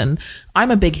services. And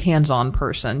I'm a big hands-on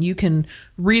person. You can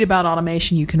read about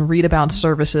automation, you can read about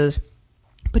services,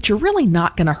 but you're really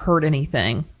not going to hurt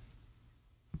anything.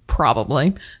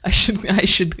 Probably. I should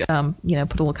put a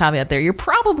little caveat there. You're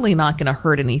probably not going to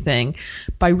hurt anything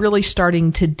by really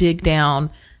starting to dig down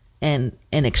and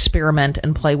experiment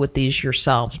and play with these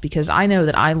yourselves, because I know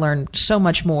that I learned so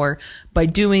much more by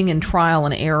doing and trial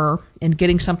and error and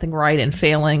getting something right and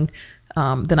failing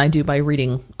than I do by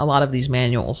reading a lot of these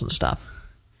manuals and stuff.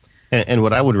 And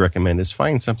what I would recommend is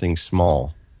find something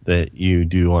small that you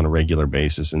do on a regular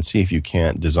basis and see if you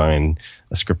can't design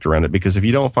a script around it. Because if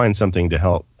you don't find something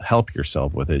to help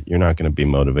yourself with it, you're not going to be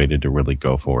motivated to really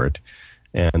go for it.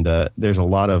 And there's a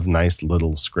lot of nice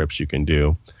little scripts you can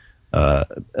do.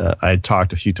 I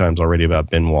talked a few times already about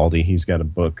Ben Waldy. He's got a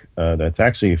book that's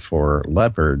actually for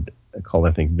Leopard called,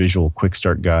 I think, Visual Quick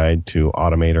Start Guide to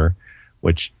Automator,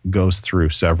 which goes through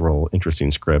several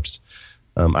interesting scripts.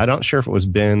 I'm not sure if it was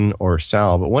Ben or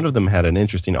Sal, but one of them had an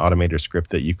interesting Automator script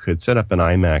that you could set up an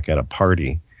iMac at a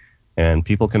party, and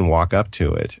people can walk up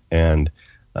to it and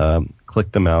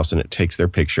click the mouse, and it takes their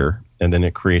picture, and then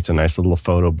it creates a nice little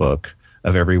photo book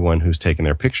of everyone who's taken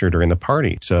their picture during the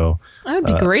party. So that would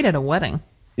be great at a wedding.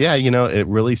 Yeah, it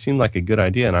really seemed like a good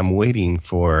idea, and I'm waiting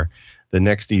for the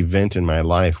next event in my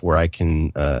life where I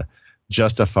can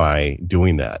justify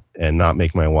doing that and not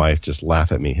make my wife just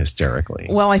laugh at me hysterically.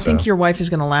 Well, I think your wife is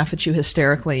going to laugh at you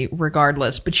hysterically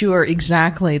regardless, but you are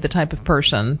exactly the type of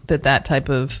person that type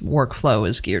of workflow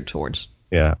is geared towards.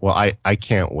 Yeah, well, I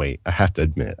can't wait. I have to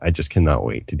admit, I just cannot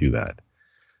wait to do that.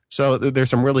 So there's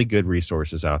some really good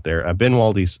resources out there. Ben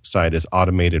Waldy's site is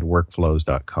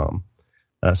automatedworkflows.com.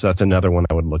 So that's another one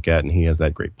I would look at, and he has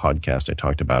that great podcast I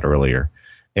talked about earlier.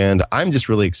 And I'm just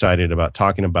really excited about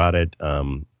talking about it.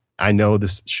 I know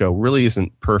this show really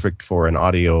isn't perfect for an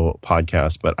audio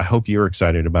podcast, but I hope you're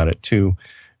excited about it too.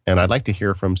 And I'd like to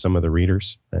hear from some of the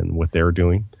readers and what they're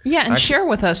doing. Yeah, and share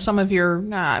with us some of your,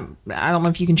 I don't know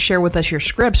if you can share with us your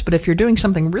scripts, but if you're doing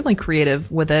something really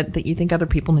creative with it that you think other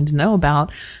people need to know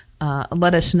about,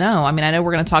 let us know. I mean, I know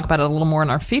we're going to talk about it a little more in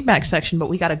our feedback section, but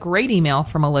we got a great email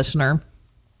from a listener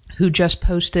who just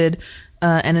posted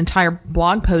an entire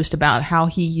blog post about how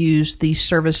he used these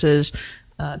services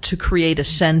to create a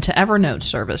send to Evernote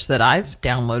service that I've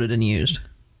downloaded and used.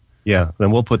 Yeah, then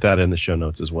we'll put that in the show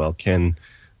notes as well. Ken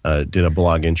did a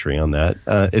blog entry on that.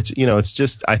 It's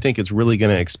just, I think it's really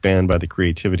going to expand by the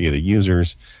creativity of the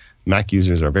users. Mac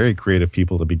users are very creative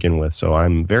people to begin with, so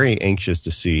I'm very anxious to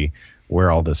see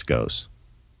where all this goes.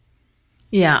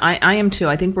 Yeah, I am too.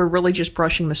 I think we're really just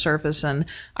brushing the surface, and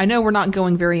I know we're not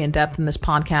going very in depth in this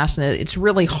podcast, and it's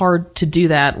really hard to do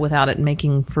that without it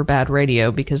making for bad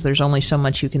radio because there's only so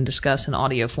much you can discuss in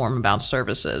audio form about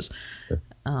services.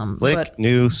 Click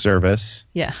new service.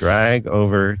 Yeah. Drag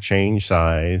over, change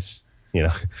size.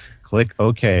 Click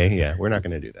OK. Yeah, we're not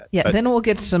going to do that. Yeah, then we'll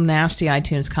get some nasty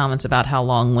iTunes comments about how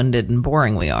long-winded and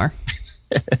boring we are.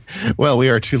 Well, we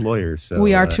are two lawyers. So,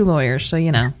 we are two lawyers, so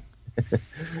you know.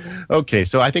 Okay,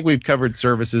 so I think we've covered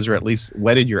services, or at least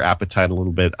whetted your appetite a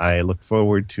little bit. I look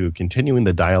forward to continuing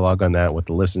the dialogue on that with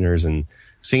the listeners and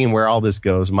seeing where all this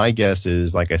goes. My guess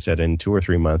is, like I said, in 2 or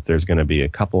 3 months, there's going to be a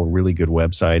couple really good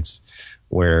websites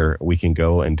where we can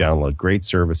go and download great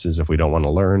services if we don't want to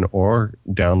learn, or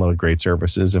download great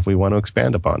services if we want to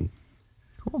expand upon.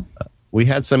 Cool. We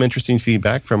had some interesting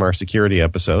feedback from our security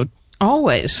episode.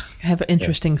 Always have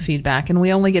interesting feedback, and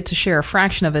we only get to share a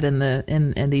fraction of it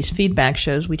in these feedback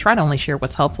shows. We try to only share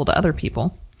what's helpful to other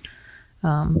people.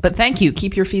 But thank you.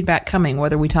 Keep your feedback coming,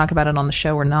 whether we talk about it on the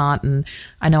show or not. And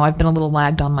I know I've been a little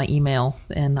lagged on my email,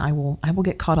 and I will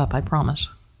get caught up, I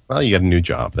promise. Well, you got a new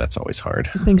job. That's always hard.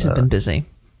 Things have been busy,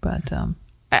 but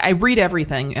I read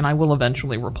everything, and I will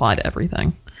eventually reply to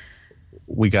everything.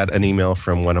 We got an email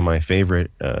from one of my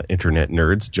favorite internet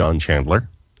nerds, John Chandler.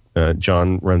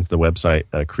 John runs the website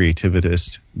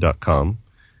creativitist.com,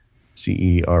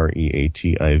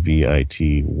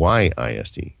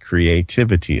 CreativItyist,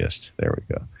 Creativitist. There we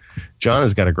go. John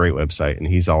has got a great website, and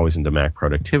he's always into Mac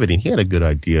productivity. He had a good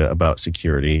idea about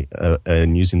security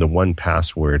and using the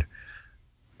 1Password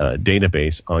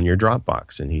database on your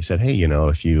Dropbox. And he said, hey,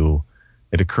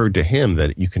 it occurred to him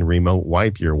that you can remote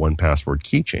wipe your 1Password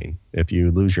keychain. If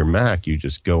you lose your Mac, you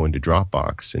just go into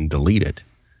Dropbox and delete it.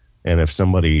 And if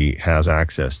somebody has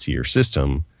access to your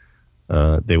system,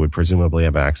 they would presumably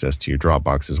have access to your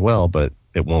Dropbox as well, but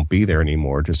it won't be there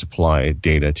anymore to supply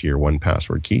data to your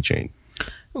 1Password keychain.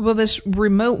 Well, this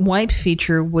remote wipe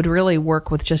feature would really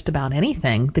work with just about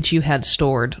anything that you had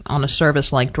stored on a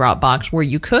service like Dropbox, where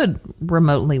you could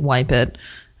remotely wipe it.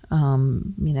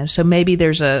 So maybe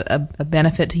there's a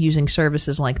benefit to using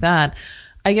services like that.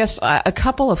 I guess a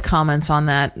couple of comments on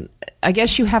that. I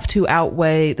guess you have to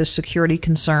outweigh the security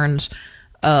concerns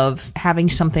of having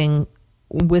something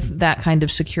with that kind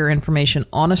of secure information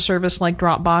on a service like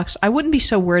Dropbox. I wouldn't be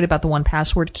so worried about the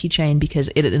 1Password keychain because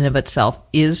it in and of itself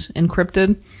is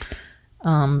encrypted.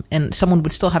 And someone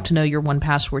would still have to know your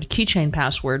 1Password keychain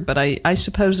password, but I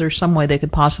suppose there's some way they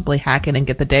could possibly hack it and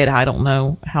get the data. I don't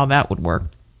know how that would work.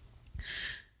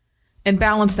 And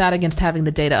balance that against having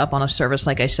the data up on a service,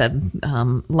 like I said,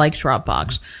 like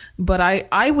Dropbox. But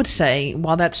I would say,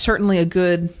 while that's certainly a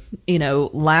good,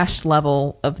 last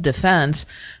level of defense,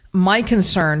 my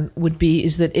concern would be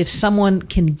is that if someone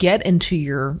can get into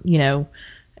your,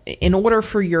 in order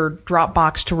for your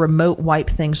Dropbox to remote wipe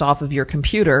things off of your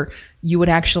computer, you would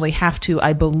actually have to,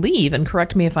 I believe, and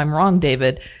correct me if I'm wrong,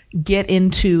 David, get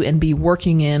into and be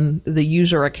working in the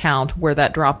user account where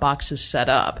that Dropbox is set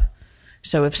up.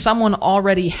 So if someone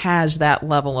already has that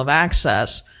level of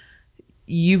access,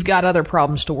 you've got other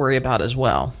problems to worry about as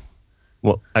well.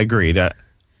 Well, agreed.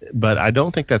 But I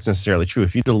don't think that's necessarily true.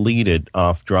 If you delete it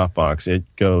off Dropbox, it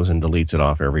goes and deletes it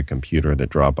off every computer that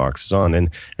Dropbox is on.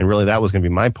 And really that was going to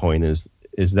be my point is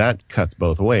that cuts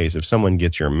both ways. If someone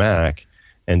gets your Mac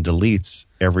and deletes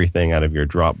everything out of your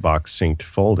Dropbox synced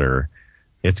folder,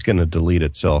 it's going to delete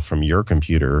itself from your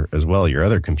computer as well, your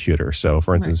other computer. So,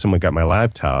 for instance, someone got my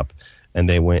laptop and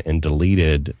they went and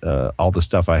deleted all the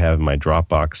stuff I have in my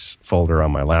Dropbox folder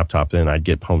on my laptop, then I'd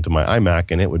get home to my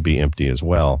iMac and it would be empty as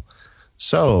well.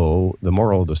 So the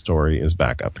moral of the story is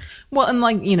backup. Well,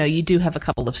 and you do have a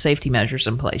couple of safety measures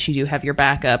in place. You do have your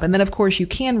backup. And then, of course, you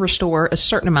can restore a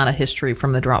certain amount of history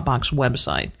from the Dropbox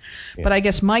website. Yeah. But I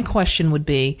guess my question would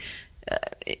be,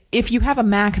 if you have a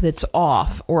Mac that's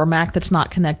off or a Mac that's not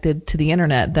connected to the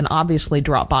internet, then obviously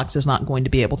Dropbox is not going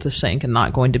to be able to sync and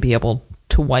not going to be able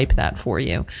to wipe that for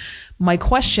you. My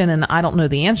question, and I don't know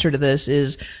the answer to this,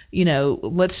 is,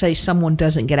 let's say someone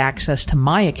doesn't get access to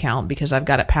my account because I've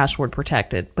got it password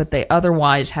protected, but they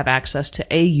otherwise have access to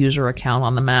a user account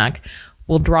on the Mac.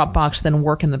 Will Dropbox then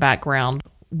work in the background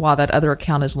while that other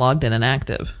account is logged in and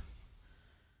active?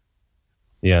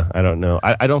 Yeah, I don't know.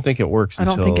 I don't think it works. I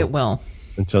don't think it will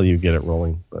until you get it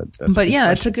rolling. But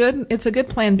yeah, it's a good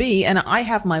plan B. And I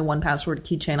have my 1Password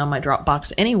keychain on my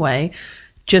Dropbox anyway,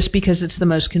 just because it's the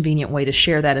most convenient way to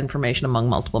share that information among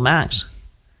multiple Macs.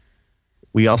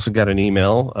 We also got an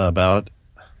email about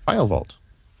File Vault.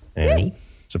 And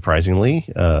surprisingly,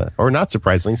 or not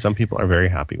surprisingly, some people are very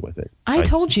happy with it. I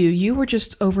told you were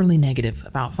just overly negative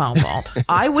about File Vault.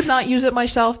 I would not use it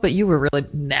myself, but you were really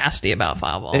nasty about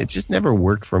File Vault. It just never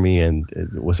worked for me, and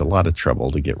it was a lot of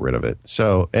trouble to get rid of it.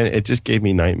 So, and it just gave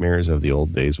me nightmares of the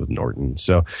old days with Norton.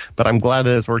 So, but I'm glad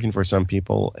that it's working for some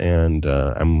people, and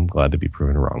I'm glad to be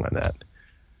proven wrong on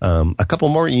that. A couple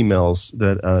more emails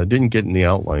that didn't get in the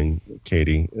outline,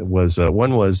 Katie, was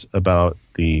one was about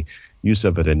the use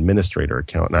of an administrator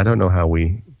account, and I don't know how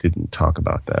we didn't talk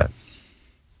about that.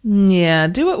 Yeah,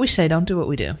 do what we say, don't do what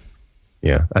we do.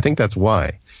 Yeah, I think that's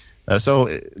why.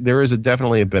 So there is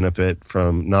definitely a benefit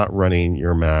from not running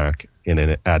your Mac in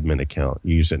an admin account.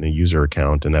 You use it in a user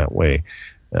account, and that way,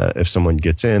 if someone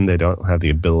gets in, they don't have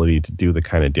the ability to do the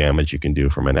kind of damage you can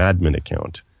do from an admin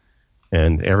account.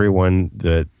 And everyone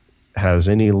that has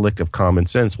any lick of common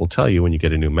sense will tell you when you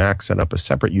get a new Mac, set up a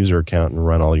separate user account and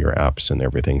run all your apps and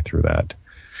everything through that.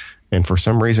 And for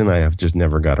some reason, I have just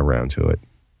never got around to it.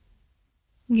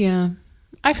 Yeah,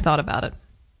 I've thought about it.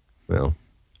 Well,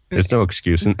 there's no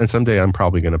excuse. And someday I'm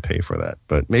probably going to pay for that.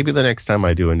 But maybe the next time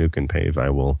I do a nuke and pave, I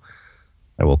will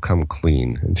come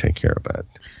clean and take care of that.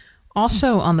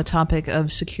 Also on the topic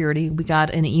of security, we got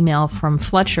an email from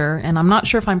Fletcher, and I'm not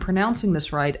sure if I'm pronouncing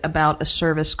this right, about a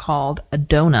service called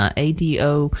Adona,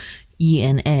 Adoena.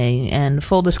 And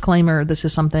full disclaimer, this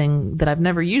is something that I've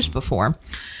never used before.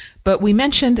 But we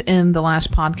mentioned in the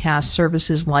last podcast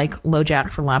services like LoJack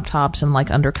for laptops and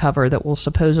like Undercover that will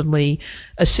supposedly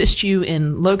assist you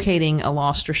in locating a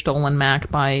lost or stolen Mac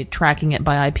by tracking it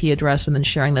by IP address and then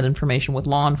sharing that information with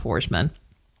law enforcement.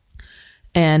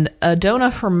 And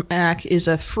Adona for Mac is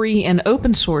a free and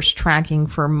open source tracking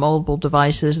for mobile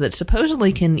devices that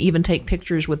supposedly can even take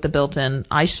pictures with the built-in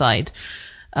iSight.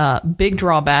 Big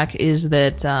drawback is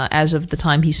that as of the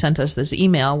time he sent us this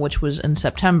email, which was in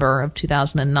September of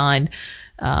 2009,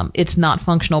 it's not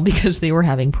functional because they were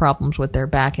having problems with their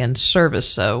back-end service.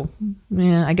 So,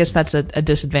 yeah, I guess that's a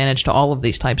disadvantage to all of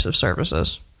these types of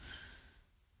services.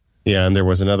 Yeah, and there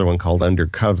was another one called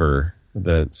Undercover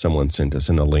that someone sent us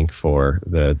in a link for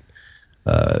that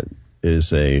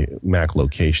is a Mac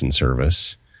location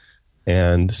service.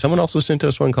 And someone also sent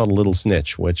us one called Little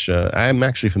Snitch, which I'm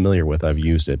actually familiar with. I've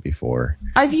used it before.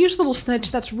 I've used Little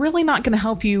Snitch. That's really not going to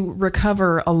help you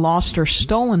recover a lost or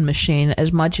stolen machine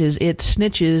as much as it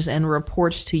snitches and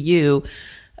reports to you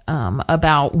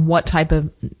about what type of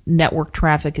network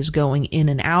traffic is going in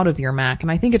and out of your Mac.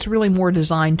 And I think it's really more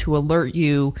designed to alert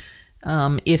you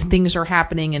if things are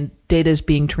happening and data is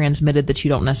being transmitted that you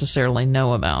don't necessarily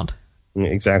know about.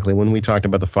 Exactly. When we talked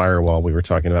about the firewall, we were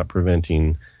talking about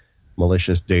preventing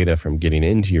malicious data from getting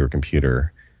into your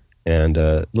computer. And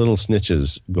Little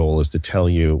Snitch's goal is to tell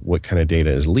you what kind of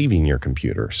data is leaving your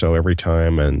computer. So every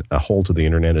time a hole to the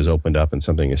internet is opened up and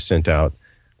something is sent out,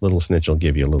 Little Snitch will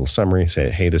give you a little summary,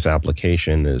 say, hey, this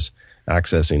application is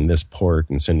accessing this port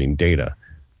and sending data.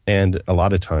 And a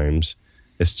lot of times,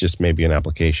 it's just maybe an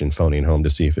application phoning home to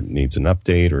see if it needs an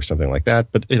update or something like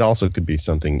that. But it also could be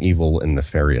something evil and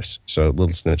nefarious. So Little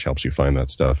Snitch helps you find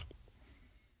that stuff.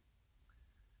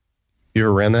 You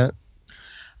ever ran that?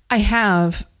 I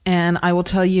have, and I will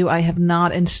tell you I have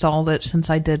not installed it since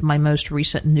I did my most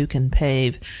recent nuke and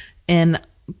pave. And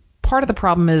part of the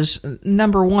problem is,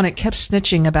 number one, it kept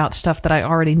snitching about stuff that I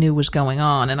already knew was going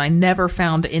on, and I never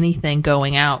found anything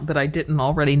going out that I didn't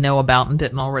already know about and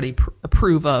didn't already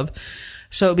approve of.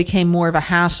 So it became more of a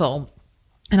hassle.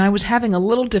 And I was having a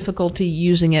little difficulty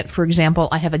using it. For example,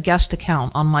 I have a guest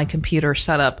account on my computer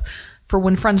set up for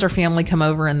when friends or family come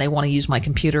over and they want to use my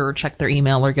computer or check their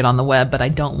email or get on the web, but I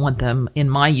don't want them in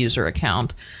my user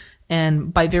account.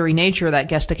 And by very nature, that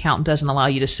guest account doesn't allow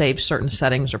you to save certain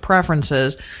settings or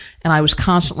preferences. And I was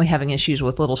constantly having issues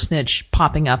with Little Snitch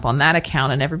popping up on that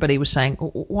account. And everybody was saying,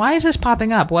 why is this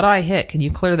popping up? What do I hit? Can you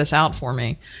clear this out for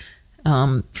me?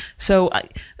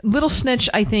 Little Snitch,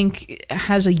 I think,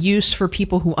 has a use for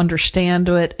people who understand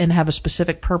it and have a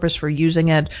specific purpose for using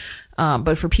it.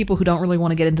 But for people who don't really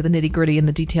want to get into the nitty-gritty and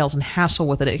the details and hassle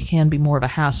with it, it can be more of a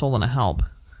hassle than a help.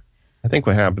 I think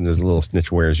what happens is a Little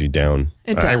Snitch wears you down.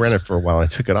 I ran it for a while. I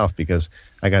took it off because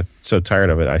I got so tired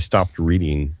of it. I stopped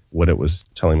reading what it was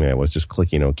telling me. I was just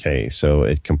clicking OK. So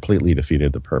it completely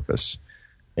defeated the purpose.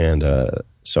 And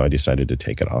so I decided to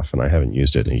take it off, and I haven't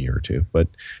used it in a year or two. But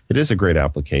it is a great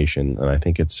application, and I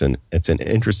think it's an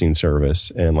interesting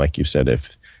service. And like you said,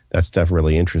 if that stuff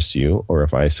really interests you, or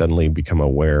if I suddenly become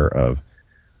aware of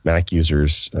Mac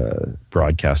users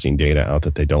broadcasting data out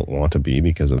that they don't want to be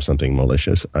because of something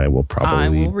malicious, I will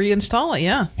reinstall it.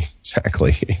 Yeah,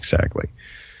 exactly.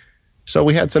 So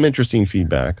we had some interesting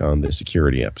feedback on the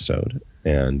security episode,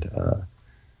 and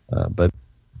but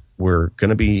we're going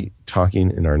to be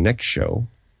talking in our next show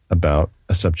about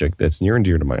a subject that's near and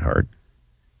dear to my heart,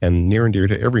 and near and dear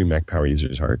to every Mac Power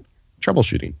user's heart: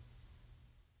 troubleshooting.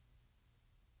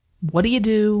 What do you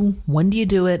do? When do you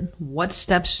do it? What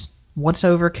steps? What's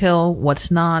overkill? What's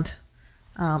not?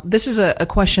 This is a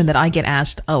question that I get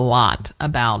asked a lot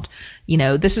about.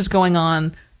 This is going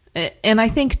on, and I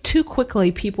think too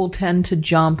quickly people tend to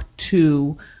jump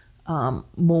to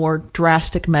more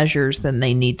drastic measures than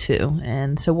they need to.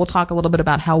 And so we'll talk a little bit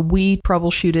about how we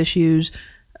troubleshoot issues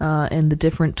and the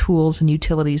different tools and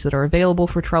utilities that are available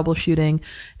for troubleshooting,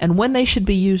 and when they should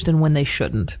be used and when they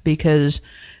shouldn't. Because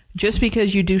just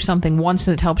because you do something once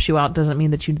and it helps you out doesn't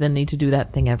mean that you then need to do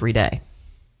that thing every day.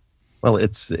 Well,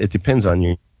 it depends on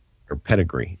your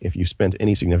pedigree. If you spent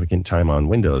any significant time on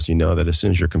Windows, you know that as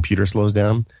soon as your computer slows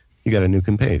down, you got a new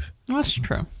compave. That's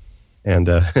true. And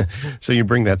so you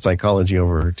bring that psychology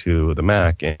over to the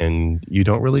Mac, and you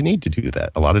don't really need to do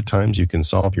that. A lot of times you can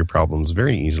solve your problems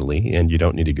very easily, and you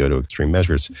don't need to go to extreme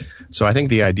measures. So I think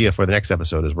the idea for the next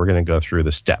episode is we're going to go through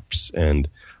the steps, and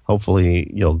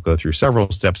hopefully you'll go through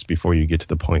several steps before you get to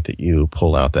the point that you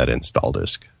pull out that install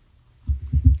disk.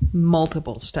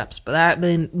 Multiple steps. But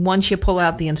once you pull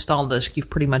out the install disk, you've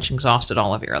pretty much exhausted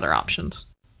all of your other options.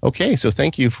 Okay, so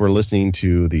thank you for listening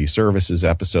to the services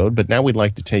episode, but now we'd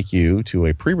like to take you to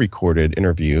a pre-recorded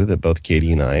interview that both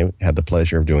Katie and I had the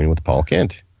pleasure of doing with Paul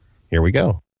Kent. Here we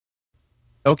go.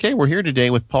 Okay, we're here today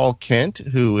with Paul Kent,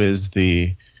 who is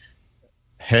the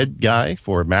head guy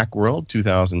for Macworld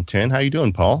 2010. How you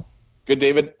doing, Paul? Good,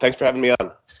 David. Thanks for having me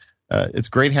on. It's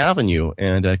great having you.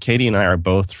 And Katie and I are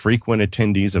both frequent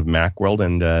attendees of Macworld,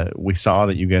 and we saw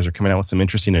that you guys are coming out with some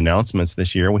interesting announcements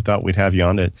this year. We thought we'd have you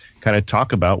on to kind of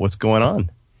talk about what's going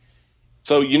on.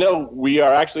 So, we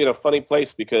are actually in a funny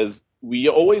place because we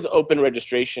always open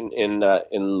registration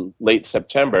in late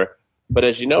September. But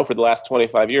as you know, for the last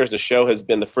 25 years, the show has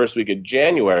been the first week of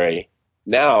January.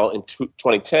 Now, in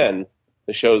 2010,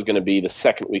 the show is going to be the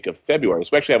second week of February. So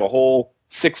we actually have a whole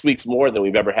 6 weeks more than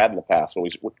we've ever had in the past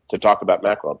to talk about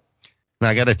Macworld. Now,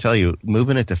 I got to tell you,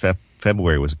 moving it to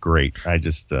February was great. I'm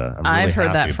really I've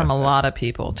heard that from a lot of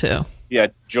people, too. Yeah,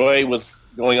 joy was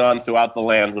going on throughout the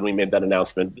land when we made that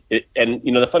announcement.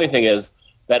 The funny thing is,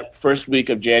 that first week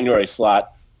of January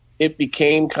slot, it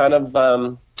became kind of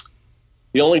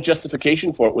the only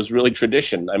justification for it was really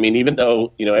tradition. I mean, even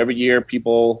though, every year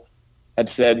people had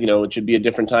said, it should be a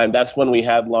different time. That's when we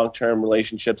had long-term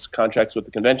relationships, contracts with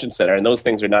the convention center, and those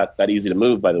things are not that easy to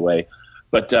move, by the way.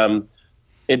 But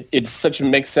it's such a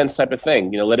make sense type of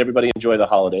thing. Let everybody enjoy the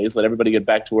holidays, let everybody get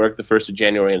back to work the 1st of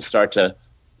January and start to,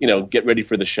 get ready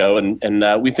for the show.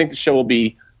 And we think the show will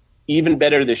be even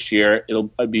better this year.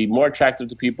 It'll be more attractive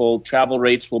to people. Travel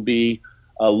rates will be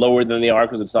lower than they are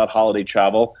because it's not holiday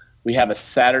travel. We have a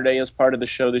Saturday as part of the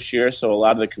show this year, so a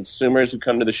lot of the consumers who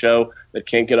come to the show that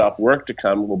can't get off work to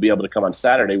come will be able to come on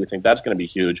Saturday. We think that's going to be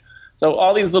huge. So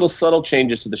all these little subtle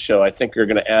changes to the show, I think, are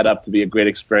going to add up to be a great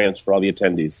experience for all the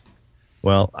attendees.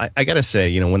 Well, I got to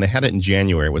say, when they had it in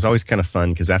January, it was always kind of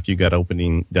fun because after you got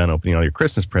done opening all your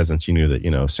Christmas presents, you knew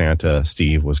that, Santa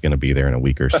Steve was going to be there in a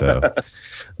week or so.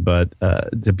 But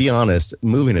to be honest,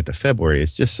 moving it to February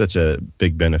is just such a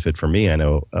big benefit for me, I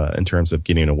know, in terms of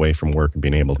getting away from work and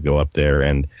being able to go up there.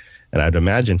 And I'd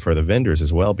imagine for the vendors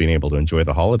as well, being able to enjoy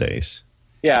the holidays.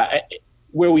 Yeah,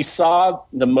 where we saw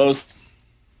the most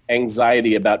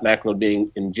anxiety about Macworld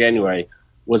being in January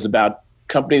was about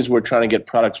companies who were trying to get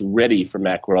products ready for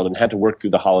Macworld and had to work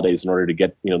through the holidays in order to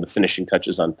get the finishing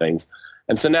touches on things.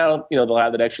 And so now they'll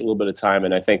have that extra little bit of time,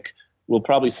 and I think we'll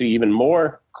probably see even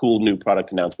more cool new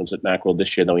product announcements at Macworld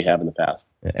this year than we have in the past.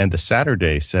 And the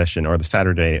Saturday session or the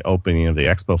Saturday opening of the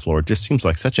expo floor just seems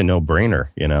like such a no-brainer,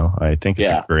 I think it's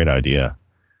a great idea.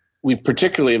 We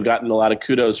particularly have gotten a lot of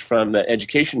kudos from the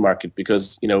education market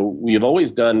because, we have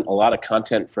always done a lot of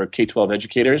content for K-12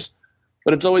 educators,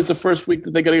 but it's always the first week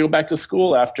that they got to go back to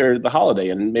school after the holiday,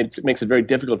 and it makes it very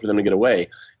difficult for them to get away.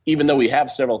 Even though we have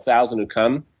several thousand who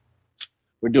come,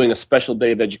 we're doing a special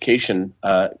day of education,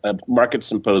 a market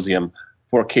symposium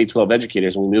for K-12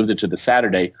 educators, and we moved it to the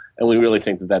Saturday, and we really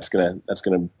think that that's going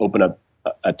to open up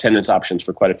attendance options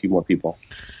for quite a few more people.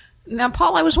 Now,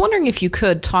 Paul, I was wondering if you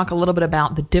could talk a little bit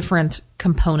about the different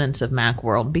components of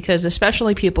Macworld, because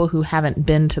especially people who haven't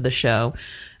been to the show,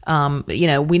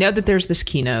 we know that there's this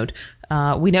keynote.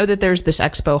 We know that there's this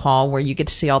expo hall where you get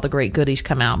to see all the great goodies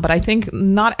come out, but I think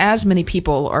not as many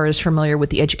people are as familiar with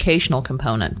the educational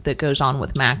component that goes on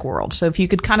with Macworld. So if you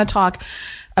could kind of talk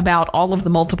about all of the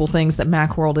multiple things that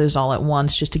Macworld is all at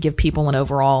once, just to give people an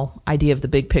overall idea of the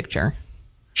big picture.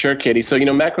 Sure, Katie. So,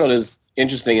 Macworld is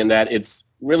interesting in that it's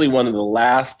really one of the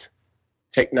last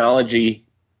technology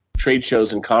trade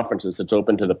shows and conferences that's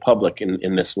open to the public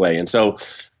in this way. And so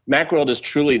Macworld is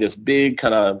truly this big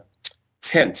kind of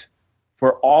tent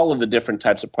for all of the different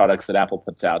types of products that Apple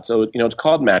puts out. So, it's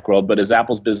called Macworld, but as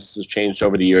Apple's business has changed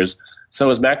over the years, so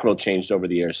has Macworld changed over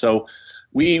the years. So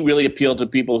we really appeal to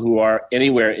people who are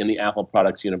anywhere in the Apple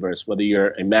products universe, whether you're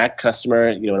a Mac customer,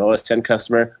 an OS X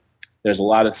customer. There's a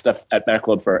lot of stuff at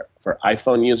Macworld for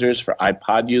iPhone users, for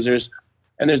iPod users,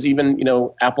 and there's even,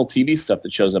 Apple TV stuff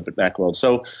that shows up at Macworld.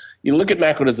 So you look at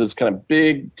Macworld as this kind of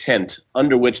big tent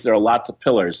under which there are lots of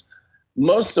pillars.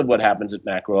 Most of what happens at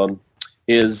Macworld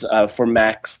is for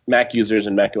Mac users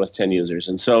and Mac OS X users.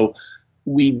 And so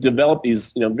we develop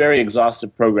these, very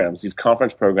exhaustive programs, these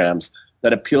conference programs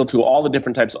that appeal to all the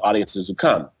different types of audiences who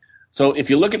come. So if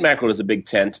you look at Macworld as a big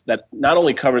tent that not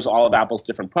only covers all of Apple's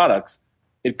different products,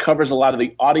 it covers a lot of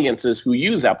the audiences who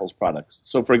use Apple's products.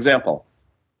 So, for example,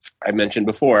 I mentioned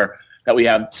before that we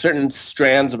have certain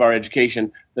strands of our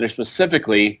education that are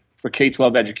specifically for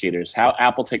K-12 educators, how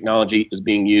Apple technology is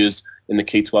being used in the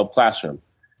K-12 classroom.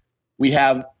 We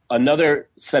have another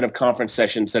set of conference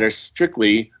sessions that are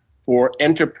strictly for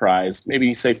enterprise,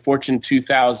 maybe say Fortune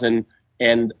 2000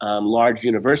 and large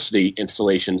university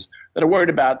installations that are worried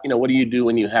about, what do you do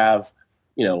when you have,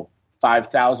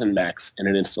 5,000 Macs in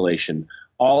an installation?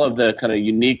 All of the kind of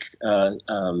unique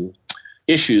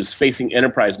issues facing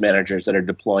enterprise managers that are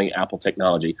deploying Apple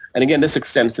technology. And again, this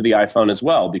extends to the iPhone as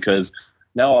well, because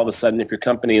now all of a sudden, if your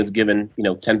company has given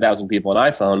 10,000 people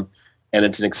an iPhone and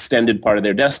it's an extended part of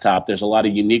their desktop, there's a lot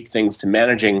of unique things to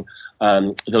managing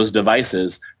those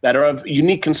devices that are of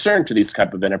unique concern to these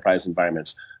type of enterprise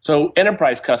environments. So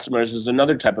enterprise customers is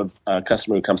another type of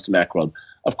customer who comes to Macworld.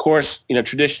 Of course,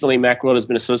 traditionally Macworld has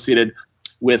been associated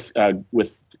with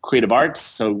creative arts.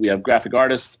 So we have graphic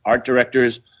artists, art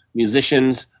directors,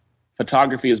 musicians.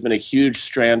 Photography has been a huge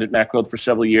strand at Macworld for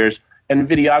several years, and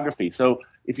videography. So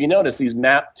if you notice, these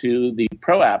map to the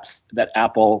pro apps that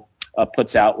Apple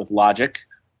puts out with Logic,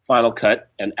 Final Cut,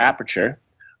 and Aperture.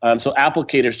 So Apple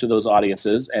caters to those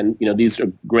audiences, and these are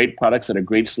great products that are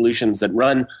great solutions that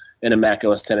run in a Mac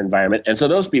OS X environment. And so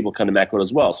those people come to Macworld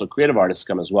as well. So creative artists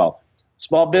come as well.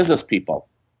 Small business people,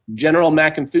 general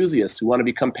Mac enthusiasts who want to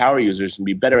become power users and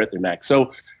be better at their Mac.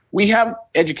 So we have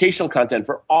educational content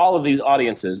for all of these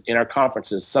audiences in our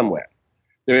conferences somewhere.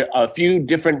 There are a few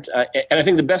different, and I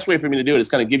think the best way for me to do it is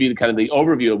kind of give you kind of the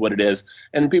overview of what it is.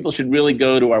 And people should really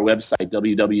go to our website,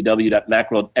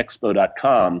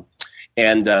 www.macworldexpo.com,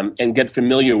 and get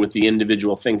familiar with the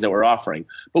individual things that we're offering.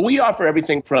 But we offer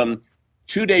everything from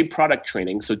 2-day product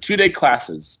training, so 2-day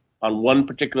classes on one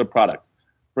particular product.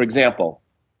 For example,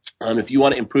 if you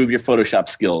want to improve your Photoshop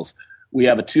skills, we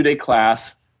have a 2-day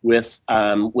class with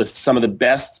some of the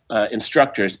best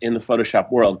instructors in the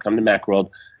Photoshop world come to Macworld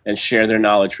and share their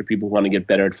knowledge for people who want to get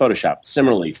better at Photoshop.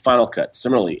 Similarly, Final Cut,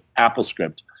 similarly,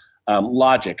 Applescript,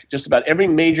 Logic, just about every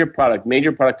major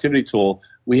productivity tool,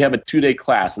 we have a 2-day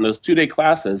class. And those 2-day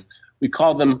classes, we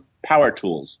call them power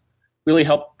tools, really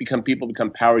help people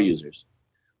become power users.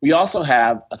 We also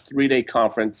have a 3-day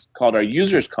conference called our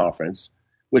Users Conference,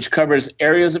 which covers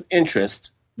areas of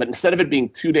interest, but instead of it being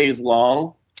 2 days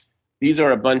long, these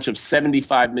are a bunch of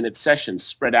 75-minute sessions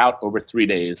spread out over 3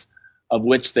 days, of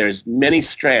which there's many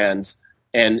strands,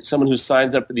 and someone who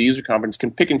signs up for the user conference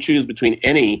can pick and choose between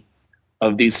any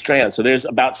of these strands. So there's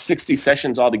about 60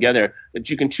 sessions altogether that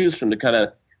you can choose from to kind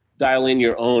of dial in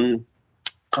your own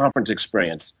conference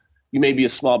experience. You may be a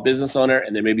small business owner,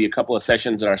 and there may be a couple of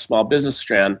sessions in our small business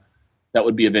strand that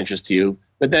would be of interest to you.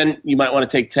 But then you might want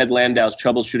to take Ted Landau's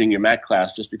Troubleshooting Your Mac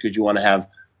class just because you want to have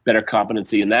better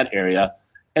competency in that area.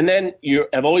 And then you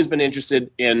have always been interested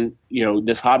in,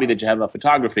 this hobby that you have of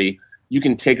photography. You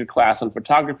can take a class on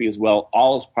photography as well,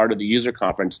 all as part of the user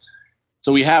conference.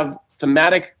 So we have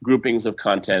thematic groupings of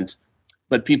content,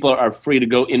 but people are free to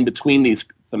go in between these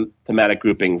thematic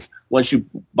groupings. Once you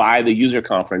buy the user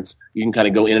conference, you can kind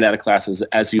of go in and out of classes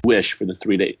as you wish for the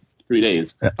 3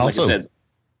 days. Also, like I said,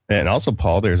 and also,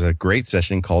 Paul, there's a great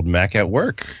session called Mac at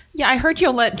Work. Yeah, I heard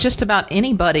you'll let just about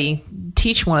anybody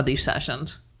teach one of these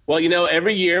sessions. Well,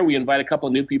 every year we invite a couple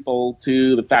of new people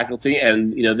to the faculty,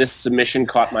 and, this submission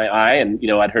caught my eye, and,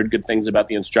 I'd heard good things about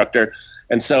the instructor.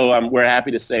 And so we're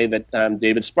happy to say that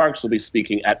David Sparks will be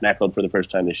speaking at Macworld for the first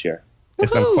time this year.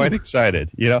 Yes, I'm quite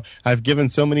excited. I've given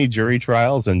so many jury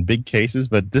trials and big cases,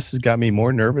 but this has got me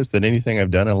more nervous than anything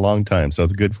I've done in a long time, so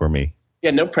it's good for me. Yeah,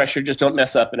 no pressure. Just don't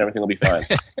mess up and everything will be fine.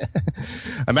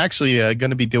 I'm actually going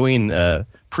to be doing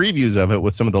previews of it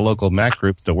with some of the local Mac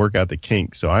groups to work out the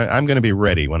kinks. So I'm going to be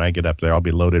ready when I get up there. I'll be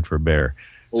loaded for bear.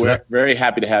 Well, we're very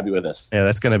happy to have you with us. Yeah,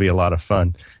 that's going to be a lot of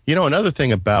fun. Another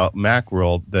thing about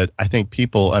Macworld that I think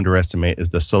people underestimate is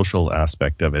the social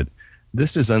aspect of it.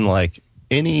 This is unlike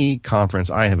any conference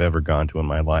I have ever gone to in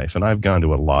my life, and I've gone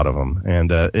to a lot of them.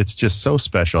 And it's just so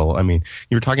special. I mean,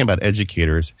 you were talking about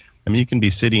educators. I mean, you can be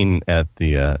sitting at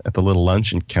the little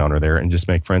lunch counter there and just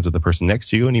make friends with the person next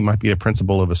to you, and he might be a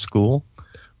principal of a school,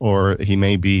 or he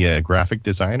may be a graphic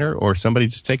designer, or somebody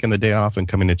just taking the day off and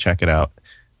coming to check it out.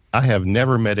 I have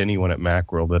never met anyone at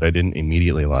Macworld that I didn't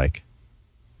immediately like.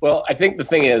 Well, I think the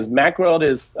thing is, Macworld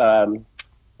is,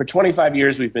 for 25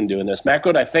 years we've been doing this.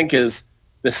 Macworld, I think, is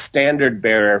the standard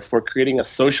bearer for creating a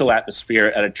social atmosphere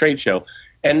at a trade show.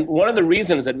 And one of the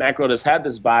reasons that Macworld has had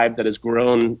this vibe that has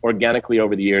grown organically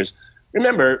over the years,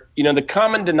 remember, the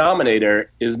common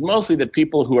denominator is mostly the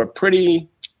people who are pretty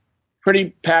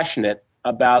passionate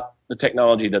about the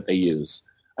technology that they use.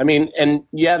 I mean, and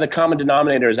yeah, the common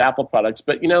denominator is Apple products,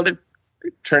 but they're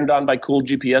turned on by cool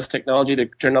GPS technology. They're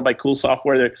turned on by cool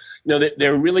software.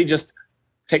 They're really just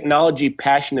technology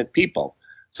passionate people.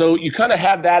 So you kind of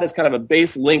have that as kind of a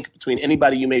base link between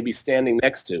anybody you may be standing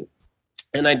next to.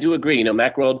 And I do agree,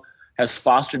 Macworld has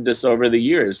fostered this over the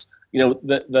years.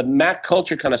 The Mac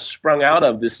culture kind of sprung out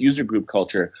of this user group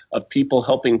culture of people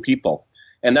helping people.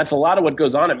 And that's a lot of what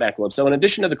goes on at Macworld. So in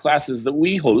addition to the classes that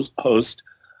we host,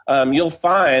 you'll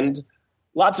find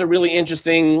lots of really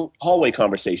interesting hallway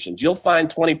conversations. You'll find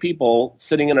 20 people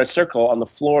sitting in a circle on the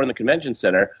floor in the convention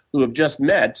center who have just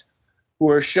met, who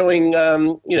are showing,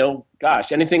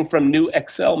 anything from new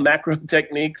Excel macro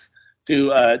techniques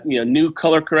to new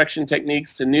color correction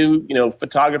techniques, to new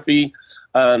photography,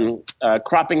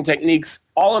 cropping techniques.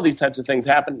 All of these types of things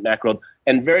happen at Macworld,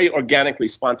 and very organically,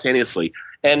 spontaneously.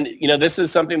 And this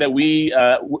is something that we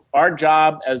our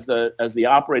job as the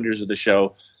operators of the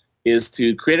show is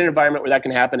to create an environment where that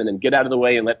can happen, and then get out of the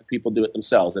way and let the people do it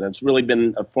themselves. And it's really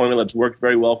been a formula that's worked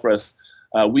very well for us.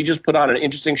 We just put on an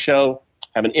interesting show,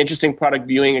 have an interesting product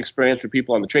viewing experience for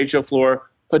people on the trade show floor,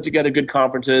 put together good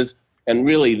conferences. And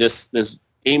really, this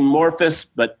amorphous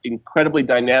but incredibly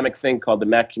dynamic thing called the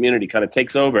Mac community kind of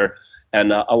takes over,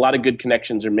 and a lot of good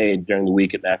connections are made during the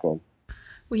week at Macworld.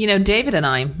 Well, David and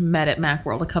I met at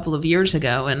Macworld a couple of years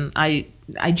ago, and I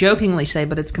jokingly say,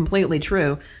 but it's completely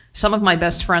true, some of my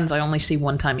best friends I only see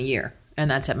one time a year, and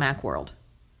that's at Macworld.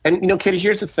 And, Katie,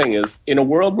 here's the thing is, in a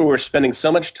world where we're spending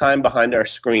so much time behind our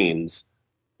screens,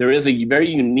 there is a very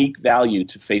unique value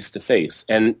to face-to-face.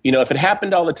 And, if it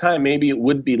happened all the time, maybe it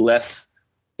would be less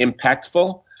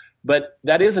impactful. But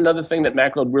that is another thing that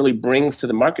Macworld really brings to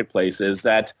the marketplace, is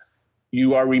that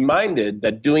you are reminded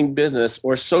that doing business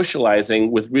or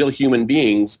socializing with real human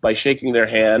beings by shaking their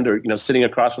hand or, sitting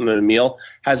across from them at a meal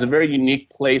has a very unique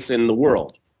place in the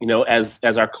world. As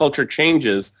our culture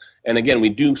changes, and again, we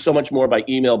do so much more by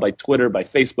email, by Twitter, by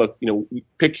Facebook,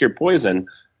 pick your poison.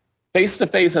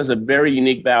 Face-to-face has a very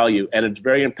unique value, and it's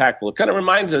very impactful. It kind of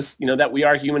reminds us, that we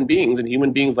are human beings, and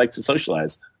human beings like to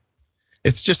socialize.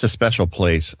 It's just a special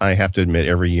place. I have to admit,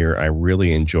 every year I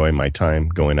really enjoy my time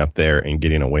going up there and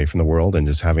getting away from the world and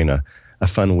just having a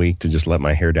fun week to just let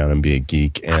my hair down and be a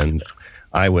geek. And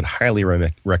I would highly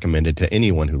recommend it to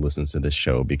anyone who listens to this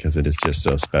show, because it is just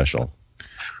so special.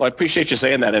 Well, I appreciate you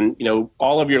saying that. And,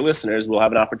 all of your listeners will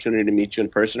have an opportunity to meet you in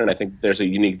person, and I think there's a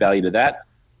unique value to that.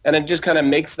 And it just kind of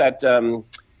makes that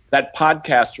that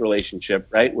podcast relationship,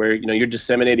 right, where you're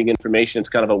disseminating information. It's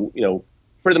kind of a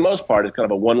for the most part, it's kind of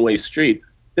a one-way street.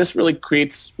 This really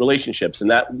creates relationships,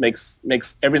 and that makes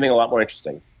everything a lot more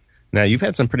interesting. Now, you've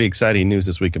had some pretty exciting news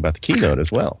this week about the keynote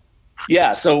as well.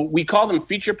 Yeah, so we call them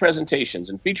feature presentations,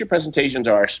 and feature presentations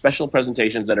are our special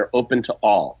presentations that are open to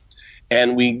all.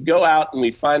 And we go out and we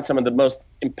find some of the most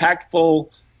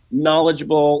impactful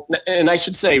knowledgeable. And I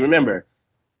should say, remember,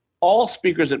 all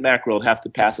speakers at Macworld have to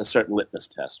pass a certain litmus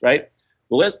test, right?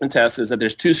 The litmus test is that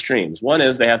there's two streams. One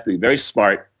is they have to be very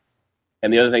smart,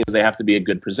 and the other thing is they have to be a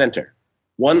good presenter.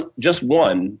 Just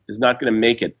one is not going to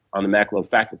make it on the Macworld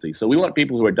faculty. So we want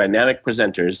people who are dynamic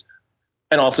presenters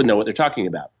and also know what they're talking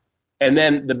about. And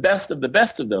then the best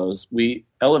of those, we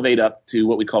elevate up to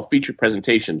what we call featured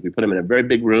presentations. We put them in a very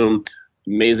big room,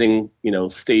 amazing,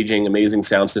 staging, amazing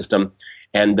sound system.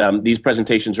 And these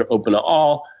presentations are open to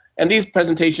all. And these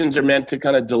presentations are meant to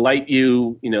kind of delight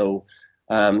you,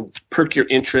 perk your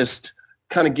interest,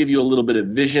 kind of give you a little bit of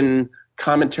vision,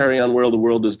 commentary on where the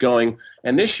world is going.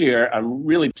 And this year, I'm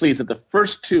really pleased that the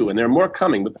first two, and there are more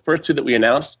coming, but the first two that we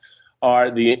announced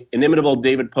are the inimitable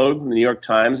David Pogue from the New York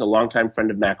Times, a longtime friend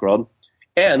of Macworld,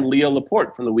 and Leo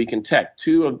Laporte from the Week in Tech.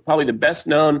 Two of probably the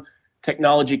best-known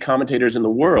technology commentators in the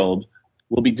world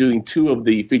will be doing two of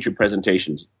the featured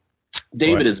presentations.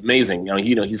 David is amazing.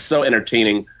 He's so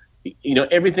entertaining.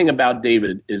 Everything about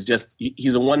David is just,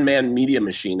 he's a one-man media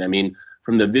machine. I mean,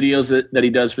 from the videos that he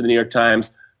does for the New York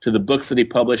Times to the books that he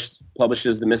publishes,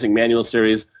 the Missing Manual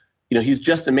series, he's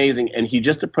just amazing, and he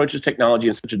just approaches technology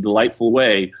in such a delightful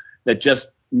way that just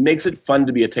makes it fun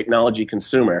to be a technology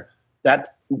consumer. That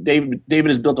David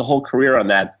has built a whole career on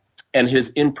that, and his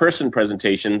in-person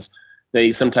presentations,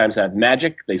 they sometimes have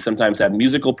magic, they sometimes have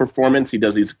musical performance. He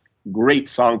does these great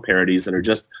song parodies that are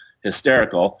just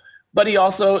hysterical, but he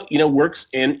also works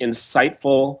in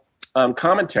insightful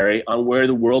commentary on where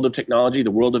the world of technology, the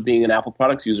world of being an Apple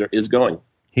products user is going.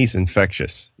 He's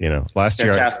infectious. Last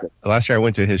year I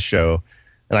went to his show,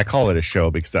 and I call it a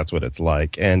show because that's what it's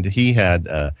like. And he had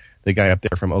the guy up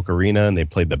there from Ocarina, and they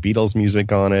played the Beatles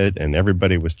music on it, and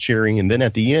everybody was cheering. And then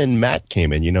at the end, Matt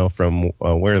came in, from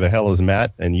Where the Hell is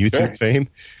Matt and YouTube fame.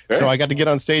 Sure. So I got to get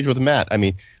on stage with Matt. I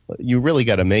mean, you really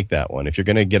got to make that one. If you're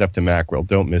going to get up to Macworld,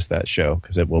 don't miss that show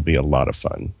because it will be a lot of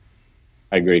fun.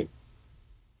 I agree.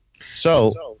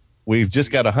 So we've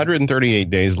just got 138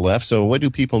 days left. So what do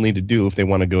people need to do if they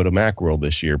want to go to Macworld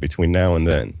this year between now and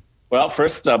then? Well,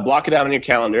 first, block it out on your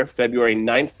calendar, February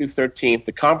 9th through 13th.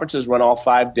 The conferences run all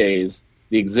 5 days.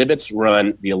 The exhibits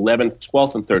run the 11th,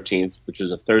 12th, and 13th, which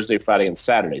is a Thursday, Friday, and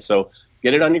Saturday. So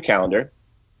get it on your calendar.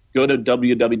 Go to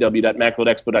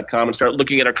www.macworldexpo.com and start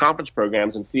looking at our conference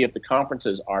programs and see if the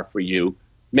conferences are for you.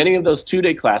 Many of those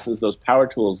two-day classes, those power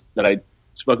tools that I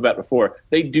spoke about before,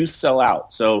 they do sell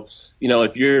out. So,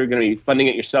 if you're going to be funding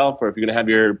it yourself, or if you're going to have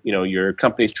your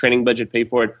company's training budget pay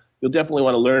for it, you'll definitely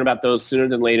want to learn about those sooner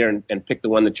than later and pick the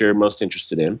one that you're most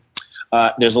interested in.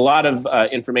 There's a lot of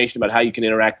information about how you can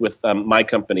interact with my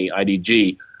company,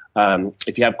 IDG,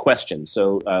 if you have questions.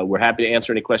 So we're happy to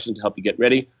answer any questions to help you get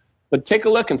ready. But take a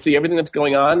look and see everything that's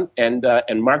going on, and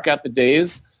mark out the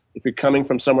days. If you're coming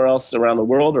from somewhere else around the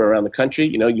world or around the country,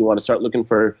 you want to start looking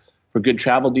for good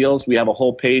travel deals. We have a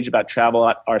whole page about travel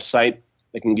at our site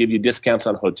that can give you discounts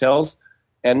on hotels.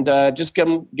 And just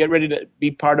get ready to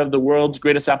be part of the world's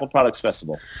greatest Apple Products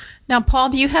Festival. Now, Paul,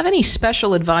 do you have any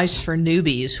special advice for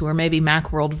newbies who are maybe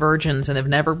Macworld virgins and have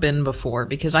never been before?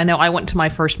 Because I know I went to my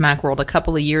first Macworld a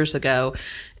couple of years ago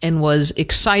and was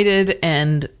excited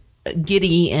and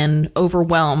giddy and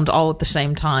overwhelmed all at the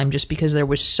same time just because there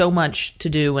was so much to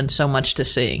do and so much to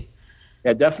see.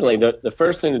 Yeah, definitely. The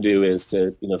first thing to do is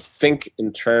to think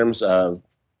in terms of,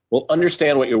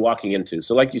 understand what you're walking into.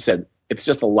 So like you said, it's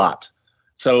just a lot.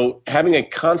 So having a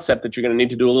concept that you're going to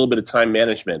need to do a little bit of time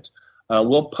management.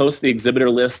 We'll post the exhibitor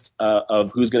list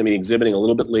of who's going to be exhibiting a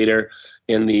little bit later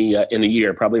in the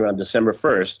year, probably around December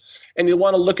 1st. And you'll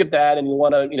want to look at that, and you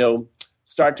want to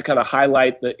start to kind of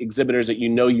highlight the exhibitors that you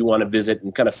want to visit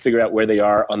and kind of figure out where they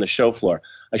are on the show floor.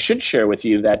 I should share with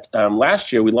you that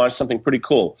last year we launched something pretty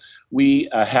cool. We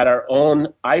had our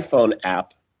own iPhone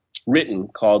app written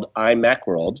called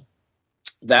iMacworld.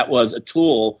 That was a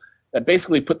tool that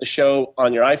basically put the show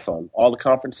on your iPhone, all the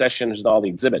conference sessions and all the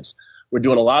exhibits. We're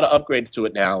doing a lot of upgrades to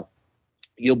it now.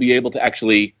 You'll be able to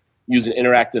actually use an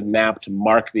interactive map to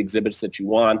mark the exhibits that you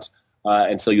want.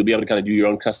 And so you'll be able to kind of do your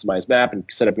own customized map and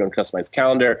set up your own customized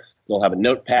calendar. You'll have a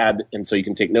notepad, and so you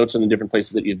can take notes on the different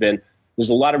places that you've been. There's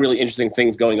a lot of really interesting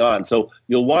things going on. So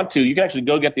you can actually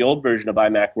go get the old version of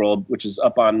iMacworld, which is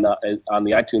up on the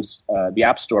iTunes, the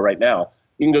App Store right now.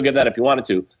 You can go get that if you wanted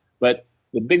to. But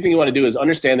the big thing you want to do is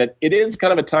understand that it is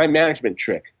kind of a time management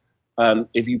trick.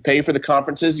 If you pay for the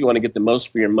conferences, you want to get the most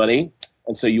for your money.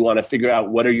 And so you want to figure out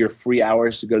what are your free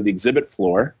hours to go to the exhibit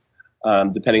floor,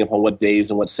 depending upon what days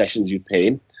and what sessions you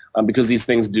paid, because these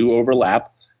things do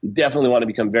overlap. You definitely want to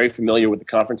become very familiar with the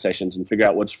conference sessions and figure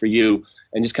out what's for you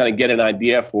and just kind of get an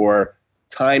idea for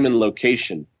time and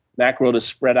location. Macworld is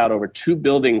spread out over 2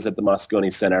 buildings at the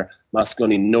Moscone Center,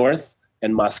 Moscone North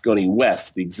and Moscone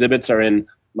West. The exhibits are in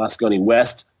Moscone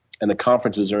West, and the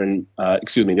conferences are in,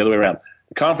 the other way around.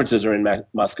 The conferences are in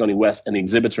Moscone West, and the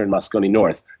exhibits are in Moscone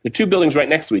North. They're two buildings right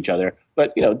next to each other,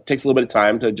 but it takes a little bit of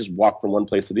time to just walk from one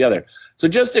place to the other. So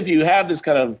just if you have this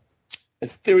kind of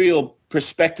ethereal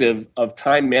perspective of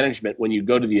time management when you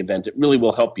go to the event, it really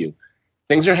will help you.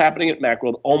 Things are happening at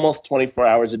Macworld almost 24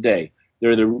 hours a day.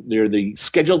 There are the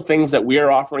scheduled things that we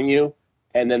are offering you,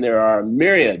 and then there are a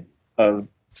myriad of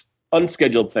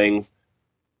unscheduled things,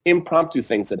 impromptu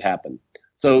things that happen.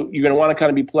 So you're going to want to kind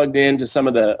of be plugged into some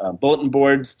of the bulletin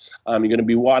boards. You're going to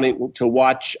be wanting to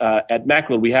watch at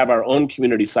Macworld. We have our own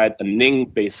community site, a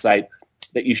Ning-based site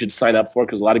that you should sign up for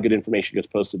because a lot of good information gets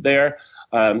posted there.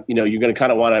 You're going to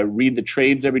kind of want to read the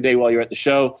trades every day while you're at the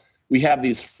show. We have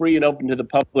these free and open to the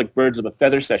public Birds of a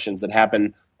Feather sessions that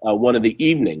happen one of the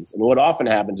evenings. And what often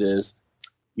happens is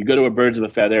you go to a Birds of a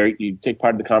Feather, you take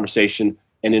part in the conversation,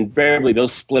 and invariably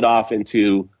those split off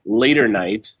into later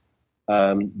night,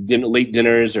 late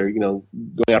dinners or, going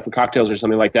out for cocktails or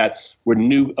something like that, where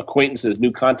new acquaintances,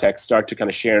 new contacts start to kind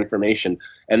of share information.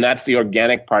 And that's the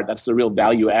organic part. That's the real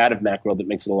value add of Macworld that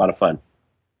makes it a lot of fun.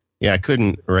 Yeah, I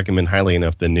couldn't recommend highly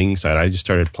enough the Ning site. I just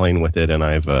started playing with it, and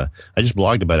I just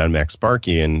blogged about it on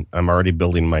MacSparky, and I'm already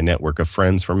building my network of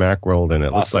friends for Macworld, and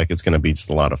it looks like it's going to be just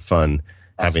a lot of fun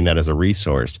having that as a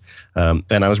resource. And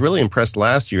I was really impressed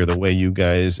last year the way you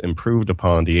guys improved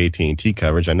upon the AT&T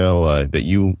coverage. I know that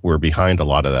you were behind a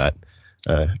lot of that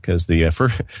because the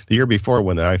year before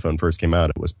when the iPhone first came out,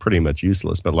 it was pretty much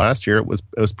useless. But last year it was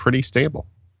pretty stable.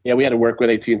 Yeah, we had to work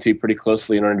with AT&T pretty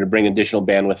closely in order to bring additional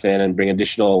bandwidth in and bring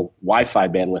additional Wi-Fi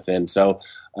bandwidth in. So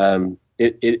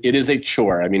it is a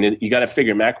chore. I mean, you got to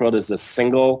figure Macworld is the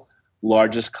single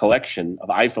largest collection of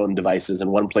iPhone devices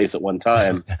in one place at one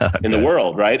time in the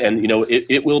world, right? And,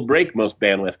 it will break most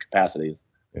bandwidth capacities.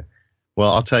 Yeah.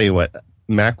 Well, I'll tell you what,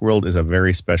 Macworld is a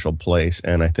very special place,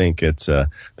 and I think it's the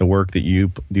work that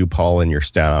you do, Paul, and your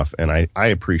staff, and I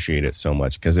appreciate it so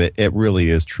much because it really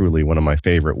is truly one of my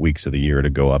favorite weeks of the year to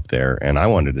go up there, and I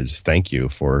wanted to just thank you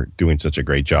for doing such a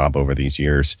great job over these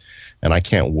years, and I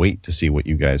can't wait to see what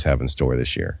you guys have in store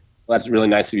this year. Well, that's really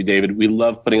nice of you, David. We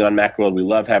love putting on Macworld. We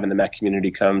love having the Mac community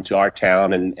come to our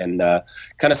town and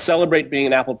kind of celebrate being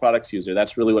an Apple products user.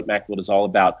 That's really what Macworld is all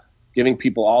about, giving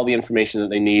people all the information that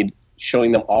they need,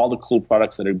 showing them all the cool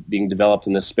products that are being developed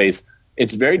in this space.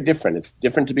 It's very different. It's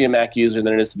different to be a Mac user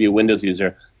than it is to be a Windows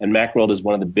user, and Macworld is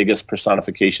one of the biggest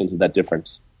personifications of that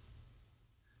difference.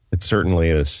 It certainly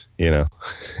is,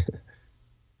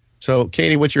 So,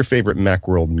 Katie, what's your favorite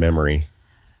Macworld memory?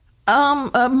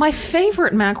 My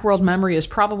favorite Macworld memory is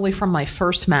probably from my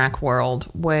first Macworld,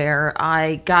 where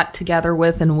I got together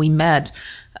with and we met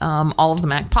all of the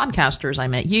Mac podcasters. I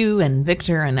met you and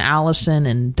Victor and Allison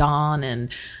and Don and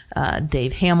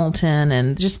Dave Hamilton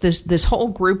and just this whole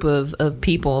group of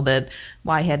people that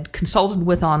I had consulted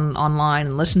with online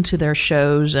and listened to their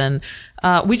shows. And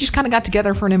we just kind of got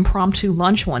together for an impromptu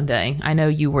lunch one day. I know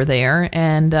you were there,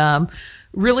 and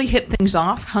really hit things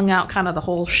off, hung out kind of the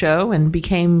whole show, and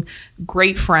became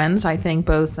great friends, I think,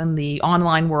 both in the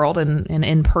online world and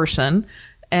in person.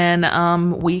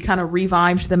 And we kind of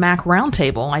revived the Mac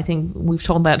Roundtable. I think we've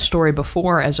told that story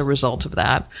before as a result of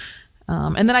that.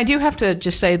 And then I do have to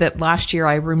just say that last year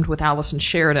I roomed with Allison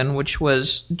Sheridan, which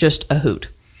was just a hoot.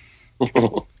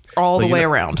 All the way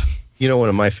around. One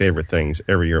of my favorite things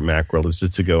every year at Macworld is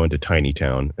just to go into Tiny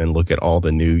Town and look at all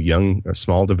the new young or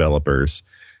small developers,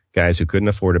 guys who couldn't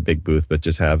afford a big booth but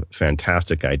just have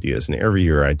fantastic ideas. And every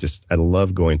year I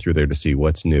love going through there to see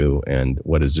what's new and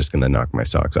what is just going to knock my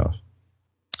socks off.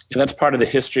 Yeah, that's part of the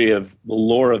history of the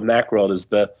lore of Macworld is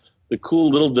the cool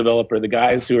little developer, the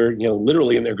guys who are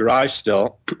literally in their garage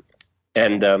still,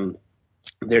 and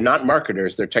they're not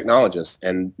marketers, they're technologists,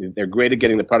 and they're great at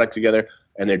getting the product together,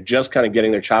 and they're just kind of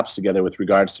getting their chops together with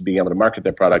regards to being able to market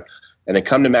their product. And they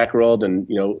come to Macworld, and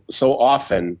so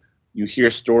often you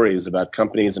hear stories about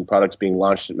companies and products being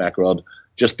launched at Macworld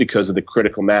just because of the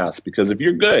critical mass. Because if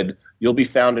you're good, you'll be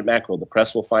found at Macworld. The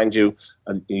press will find you,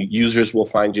 users will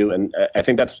find you, and I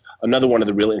think that's another one of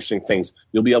the real interesting things.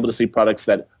 You'll be able to see products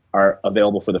that are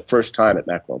available for the first time at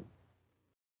Macworld.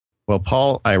 Well,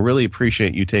 Paul, I really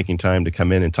appreciate you taking time to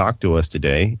come in and talk to us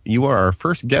today. You are our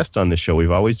first guest on the show.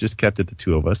 We've always just kept it the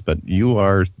two of us, but you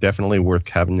are definitely worth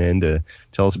having in to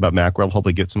tell us about Macworld,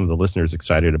 hopefully get some of the listeners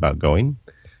excited about going.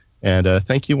 And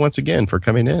thank you once again for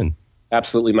coming in.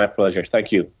 Absolutely my pleasure.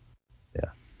 Thank you. Yeah.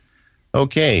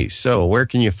 Okay, so where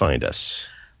can you find us?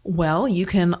 Well, you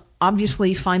can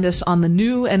obviously find us on the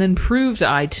new and improved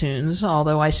iTunes,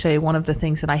 although I say one of the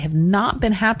things that I have not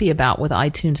been happy about with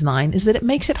iTunes 9 is that it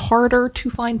makes it harder to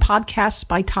find podcasts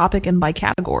by topic and by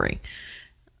category.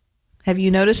 Have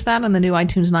you noticed that on the new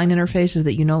iTunes 9 interface is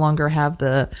that you no longer have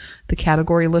the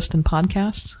category list in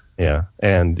podcasts? Yeah,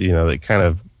 and they kind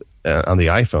of on the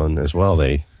iPhone as well.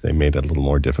 They made it a little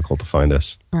more difficult to find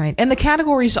us. Right, and the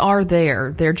categories are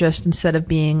there. They're just, instead of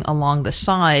being along the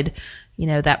side,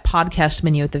 that podcast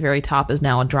menu at the very top is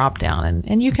now a drop down,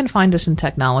 and you can find us in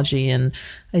technology, and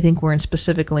I think we're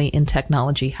specifically in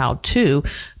technology how-to,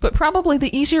 but probably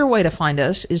the easier way to find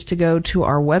us is to go to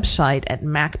our website at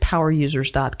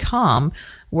macpowerusers.com,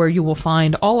 where you will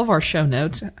find all of our show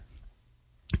notes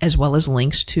as well as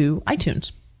links to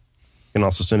iTunes. You can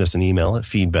also send us an email at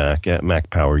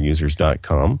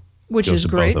feedback@macpowerusers.com. Which is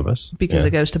great, both of us. Because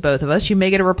it goes to both of us. You may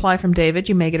get a reply from David.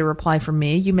 You may get a reply from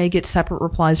me. You may get separate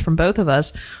replies from both of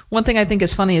us. One thing I think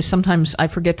is funny is sometimes I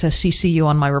forget to CC you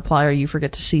on my reply, or you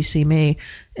forget to CC me,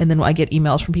 and then I get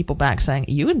emails from people back saying,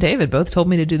 you and David both told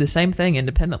me to do the same thing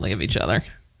independently of each other.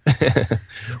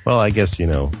 Well, I guess,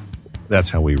 that's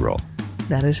how we roll.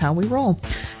 That is how we roll.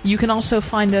 You can also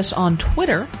find us on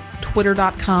Twitter,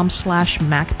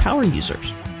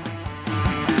 twitter.com/MacPowerUsers.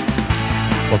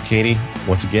 Well, Katie,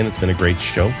 once again, it's been a great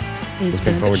show. It's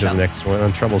Looking forward to the next one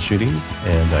on troubleshooting,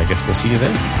 and I guess we'll see you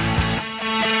then.